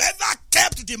Testament, whoever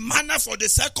kept the manna for the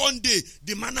second day,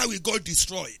 the manna will go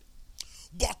destroyed.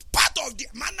 But part of the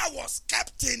manna was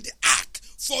kept in the ark.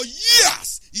 For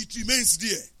years, it remains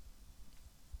there.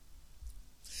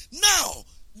 Now,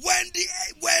 whenever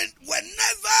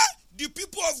the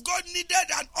people of God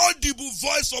needed an audible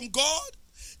voice from God,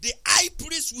 the high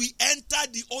priest will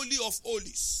enter the Holy of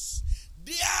Holies.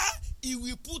 There, he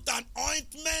will put an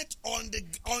ointment on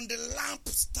the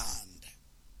lampstand.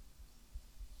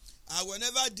 And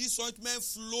whenever this ointment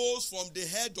flows from the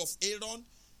head of Aaron,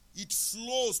 it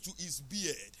flows to his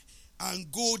beard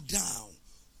and go down.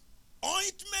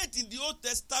 Ointment in the Old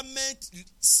Testament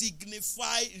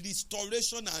signify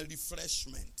restoration and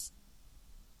refreshment.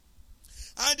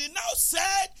 And he now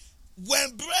said,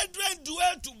 when brethren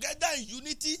dwell together in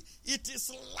unity, it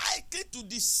is likened to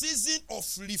the season of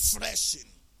refreshing.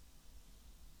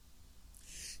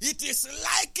 It is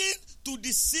likened to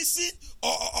the season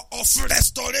of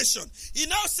restoration. He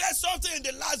now said something in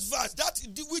the last verse,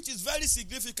 which is very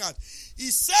significant.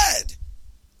 He said,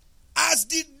 as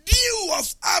the dew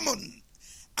of Ammon,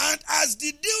 and as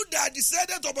the dew that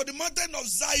descended upon the mountain of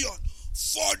Zion,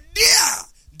 for there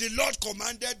the Lord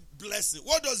commanded blessing.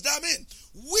 What does that mean?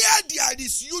 Where there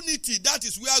is unity, that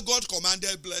is where God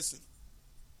commanded blessing.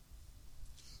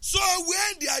 So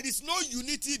when there is no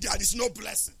unity, there is no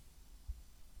blessing.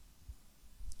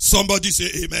 Somebody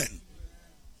say amen.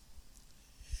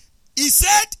 He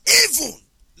said, even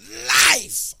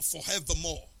life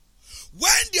forevermore.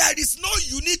 When there is no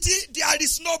unity, there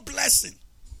is no blessing.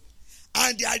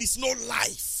 And there is no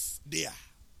life there.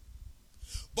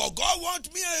 But God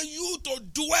wants me and you to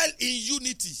dwell in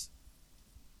unity,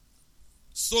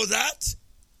 so that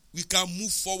we can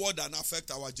move forward and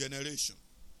affect our generation.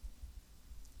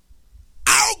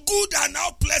 How good and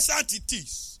how pleasant it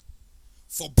is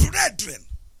for brethren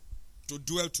to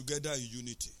dwell together in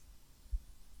unity.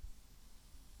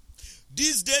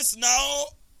 These days now,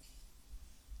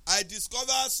 I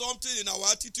discovered something in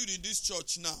our attitude in this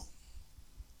church now.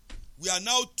 We are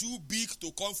now too big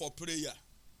to come for prayer.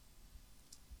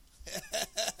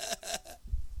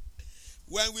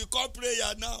 When we call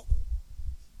prayer now,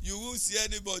 you won't see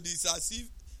anybody. It's as if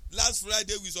last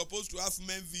Friday we were supposed to have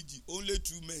men vigil. Only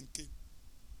 2 men came.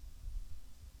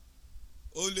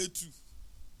 Only 2.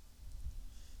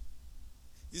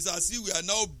 It's as if we are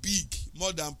now big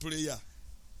more than prayer.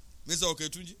 Mr.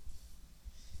 Oketunji,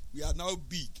 we are now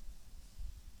big.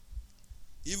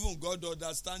 Even God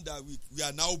understands that we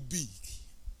are now big.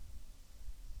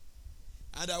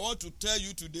 And I want to tell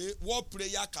you today, what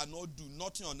prayer cannot do,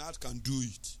 nothing on earth can do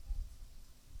it.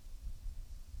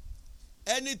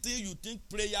 Anything you think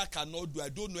prayer cannot do, I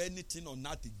don't know anything on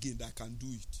earth again that can do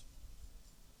it.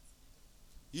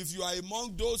 If you are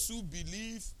among those who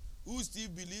believe, who still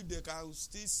believe they can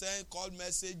still send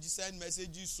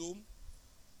messages home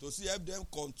to see help them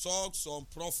consult some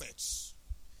prophets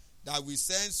that will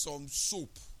send some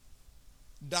soap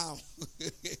down.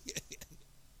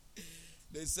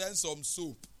 They send some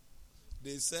soap.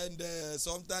 They send,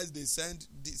 sometimes they send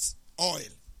this oil,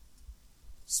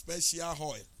 special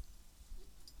oil.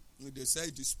 They say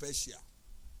it is special.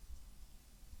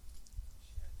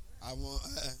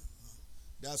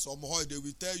 There's some oil, they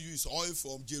will tell you it's oil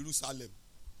from Jerusalem.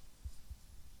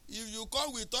 If you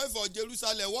come with oil from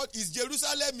Jerusalem, what is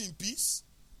Jerusalem in peace?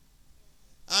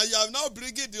 And you are now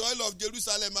bringing the oil of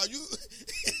Jerusalem.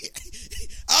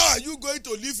 How are you going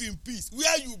to live in peace?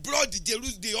 Where you brought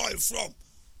the oil from,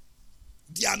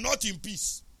 they are not in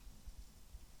peace.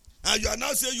 And you are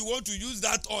now saying you want to use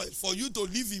that oil for you to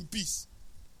live in peace.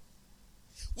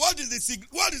 What is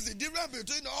the difference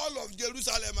between all of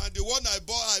Jerusalem and the one I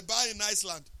buy in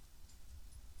Iceland?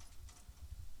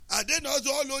 Are they not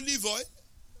all olive oil?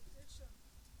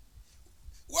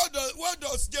 What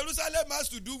does Jerusalem has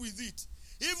to do with it?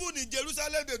 Even in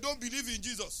Jerusalem, they don't believe in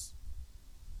Jesus.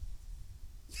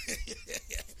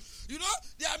 You know,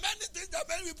 there are many things that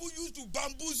many people use to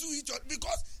bamboozle each other.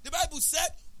 Because the Bible said,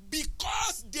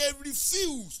 because they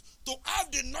refuse to have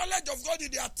the knowledge of God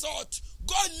in their thought,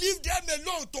 God leave them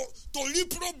alone to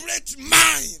reprobate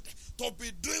mind, to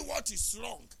be doing what is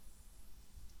wrong.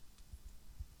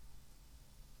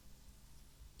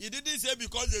 He didn't say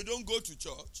because they don't go to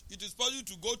church. It is possible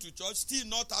to go to church, still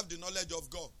not have the knowledge of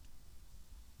God.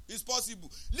 It's possible.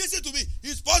 Listen to me.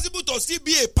 It's possible to still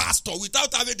be a pastor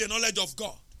without having the knowledge of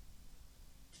God.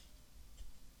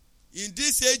 In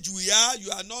this age we are,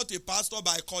 you are not a pastor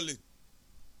by calling.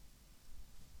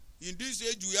 In this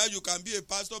age we are, you can be a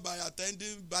pastor by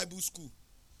attending Bible school.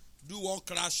 Do one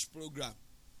crash program.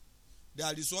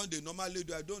 There is one they normally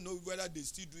do. I don't know whether they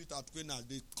still do it at Queen.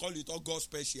 They call it August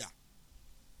Special.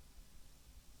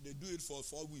 They do it for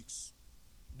 4 weeks.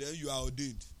 Then you are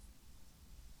ordained.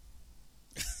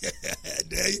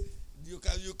 Then you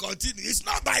continue. It's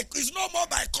no more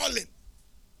by calling.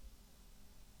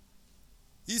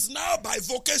 It's now by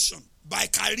vocation, by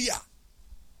career.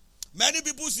 Many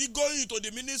people see going into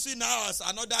the ministry now as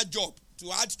another job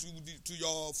to add to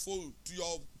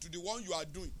the one you are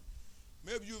doing.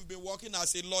 Maybe you've been working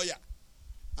as a lawyer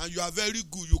and you are very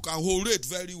good. You can orate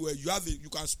very well. You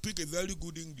can speak a very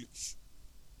good English.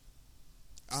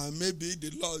 And maybe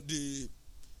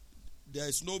there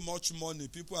is no much money.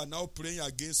 People are now praying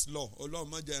against law.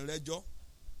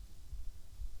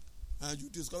 And you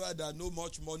discover that no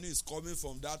much money is coming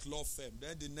from that law firm.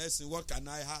 Then the next thing, what can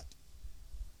I add?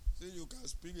 So you can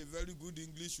speak a very good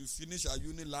English. You finish at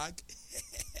Unilag.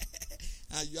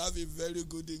 And you have a very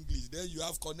good English. Then you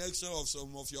have connection of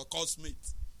some of your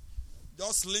classmates.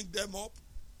 Just link them up.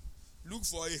 Look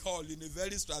for a hall in a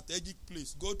very strategic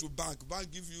place. Go to bank.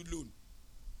 Bank give you loan.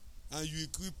 And you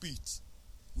equip it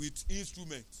with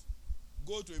instruments.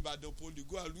 Go to Ibadan Poly.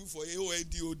 Go and look for a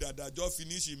ONDO that just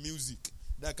finished in music.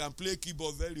 That can play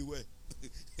keyboard very well.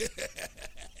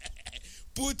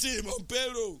 Put him on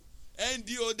payroll.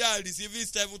 NDO that receiving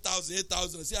 7,000,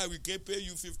 8,000. See, I will pay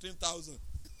you 15,000.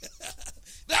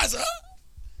 That's all.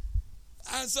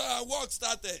 And so our work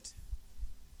started.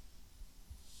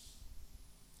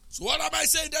 So what am I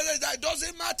saying? That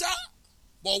doesn't matter.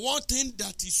 But one thing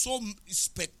that is so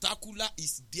spectacular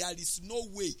is there is no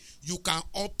way you can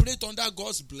operate under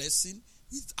God's blessing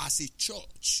as a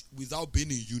church without being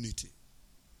in unity.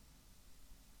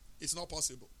 It's not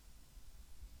possible.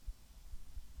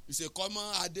 It's a common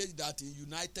adage that in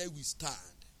united we stand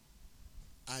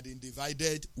and in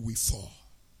divided we fall.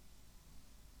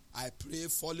 I pray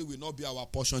folly will not be our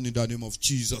portion in the name of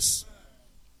Jesus.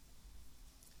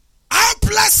 How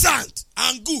pleasant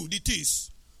and good it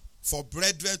is for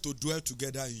brethren to dwell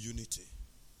together in unity.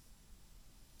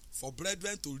 For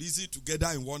brethren to reason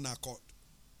together in one accord.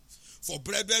 For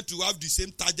brethren to have the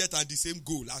same target and the same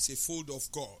goal as a fold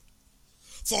of God.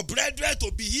 For brethren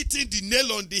to be hitting the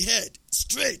nail on the head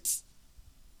straight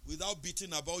without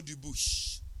beating about the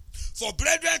bush. For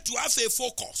brethren to have a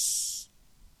focus.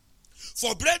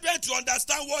 For brethren to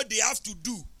understand what they have to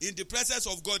do in the presence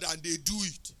of God and they do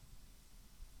it.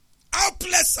 How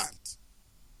pleasant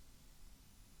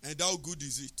And how good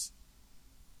is it?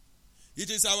 It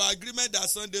is our agreement that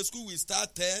Sunday school will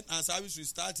start 10 and service will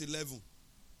start 11.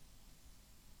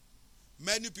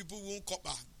 Many people won't come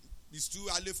back. It's too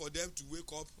early for them to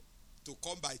wake up to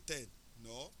come by 10.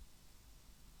 No.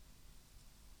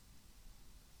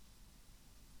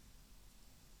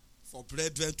 For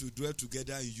brethren to dwell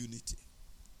together in unity.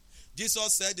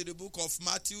 Jesus said in the book of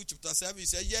Matthew chapter 7, he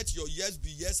said, "Yet your yes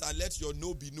be yes and let your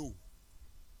no be no."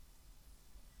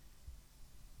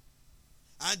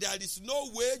 And there is no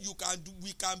way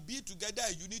we can be together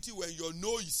in unity when your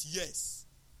no is yes.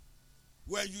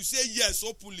 When you say yes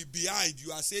openly behind,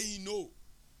 you are saying no.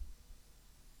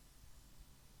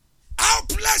 How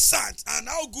pleasant and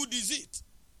how good is it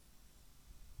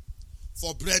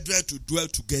for brethren to dwell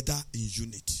together in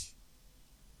unity?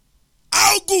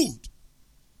 How good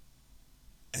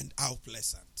and how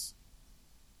pleasant.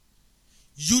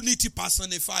 Unity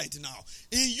personified now.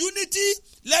 In unity,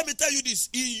 let me tell you this.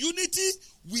 In unity,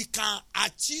 we can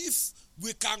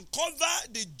cover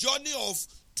the journey of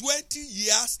 20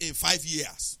 years in 5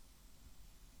 years.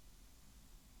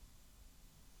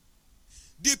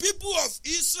 The people of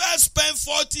Israel spent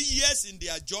 40 years in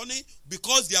their journey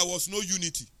because there was no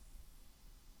unity.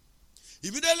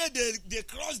 Immediately they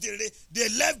crossed they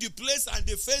left the place and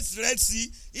they faced Red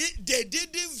Sea. They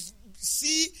didn't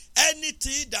see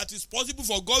anything that is possible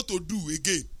for God to do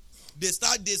again. They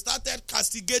started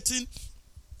castigating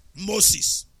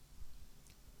Moses.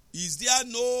 Is there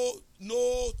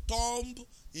no tomb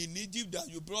in Egypt that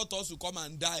you brought us to come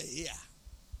and die here?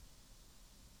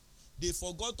 They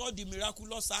forgot all the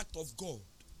miraculous act of God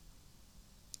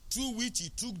through which he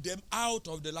took them out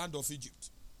of the land of Egypt.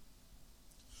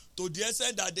 To the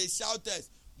extent that they shouted,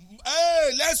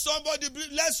 "Hey, let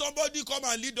somebody come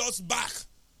and lead us back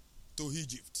to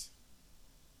Egypt."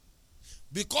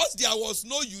 Because there was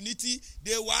no unity,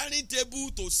 they weren't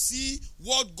able to see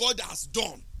what God has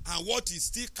done and what he's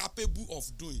still capable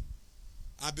of doing.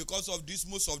 And because of this,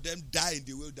 most of them died in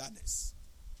the wilderness.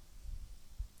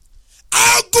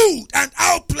 How good and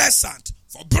how pleasant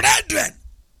for brethren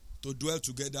to dwell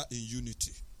together in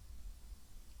unity.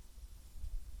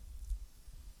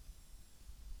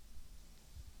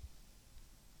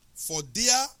 For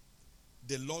there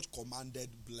the Lord commanded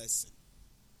blessing.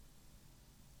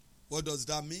 What does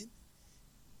that mean?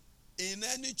 In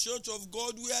any church of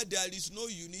God where there is no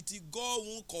unity, God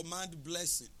won't command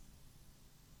blessing.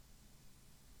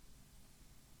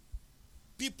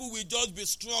 People will just be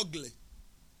struggling.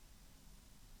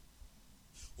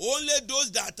 Only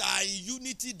those that are in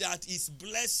unity, that is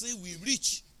blessing, will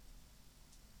reach.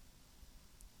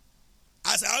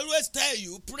 As I always tell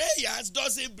you, prayers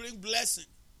doesn't bring blessing.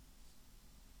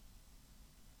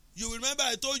 You remember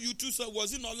I told you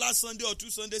was it not last Sunday or 2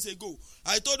 Sundays ago?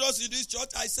 I told us in this church,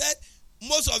 I said,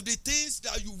 most of the things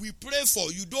that we pray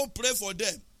for, you don't pray for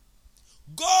them.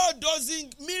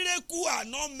 Miracles are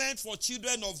not meant for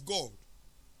children of God.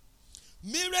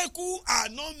 Miracles are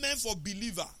not meant for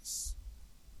believers.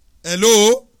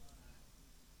 Hello?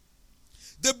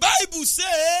 The Bible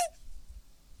says,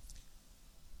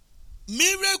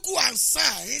 miracles and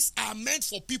signs are meant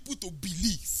for people to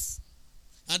believe.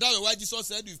 And that's why Jesus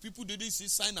said, if people didn't see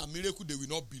sign and miracle, they will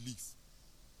not believe.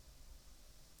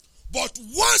 But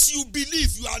once you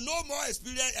believe, you are no more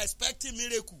expecting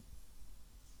miracle.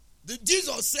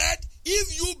 Jesus said,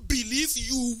 if you believe,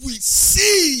 you will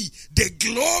see the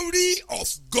glory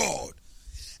of God.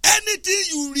 Anything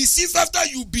you receive after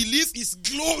you believe is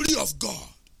glory of God.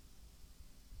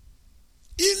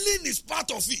 Healing is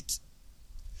part of it.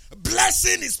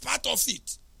 Blessing is part of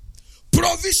it.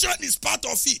 Provision is part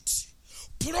of it.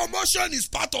 Promotion is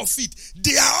part of it.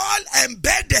 They are all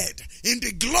embedded in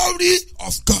the glory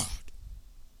of God.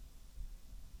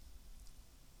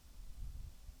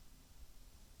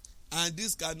 And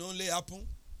this can only happen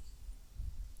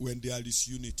when there is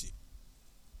unity.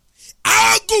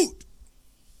 How good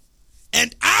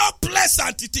and how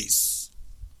pleasant it is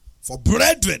for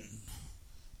brethren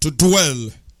to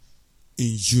dwell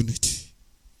in unity.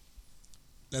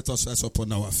 Let us rise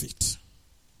upon our feet.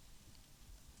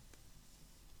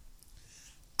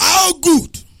 How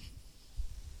good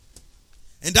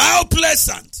and how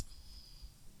pleasant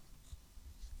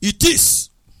it is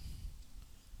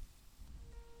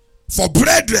for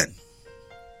brethren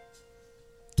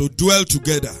to dwell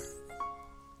together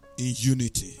in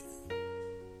unity.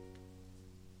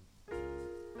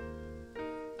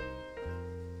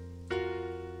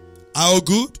 How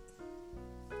good,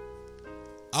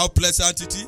 how pleasant it is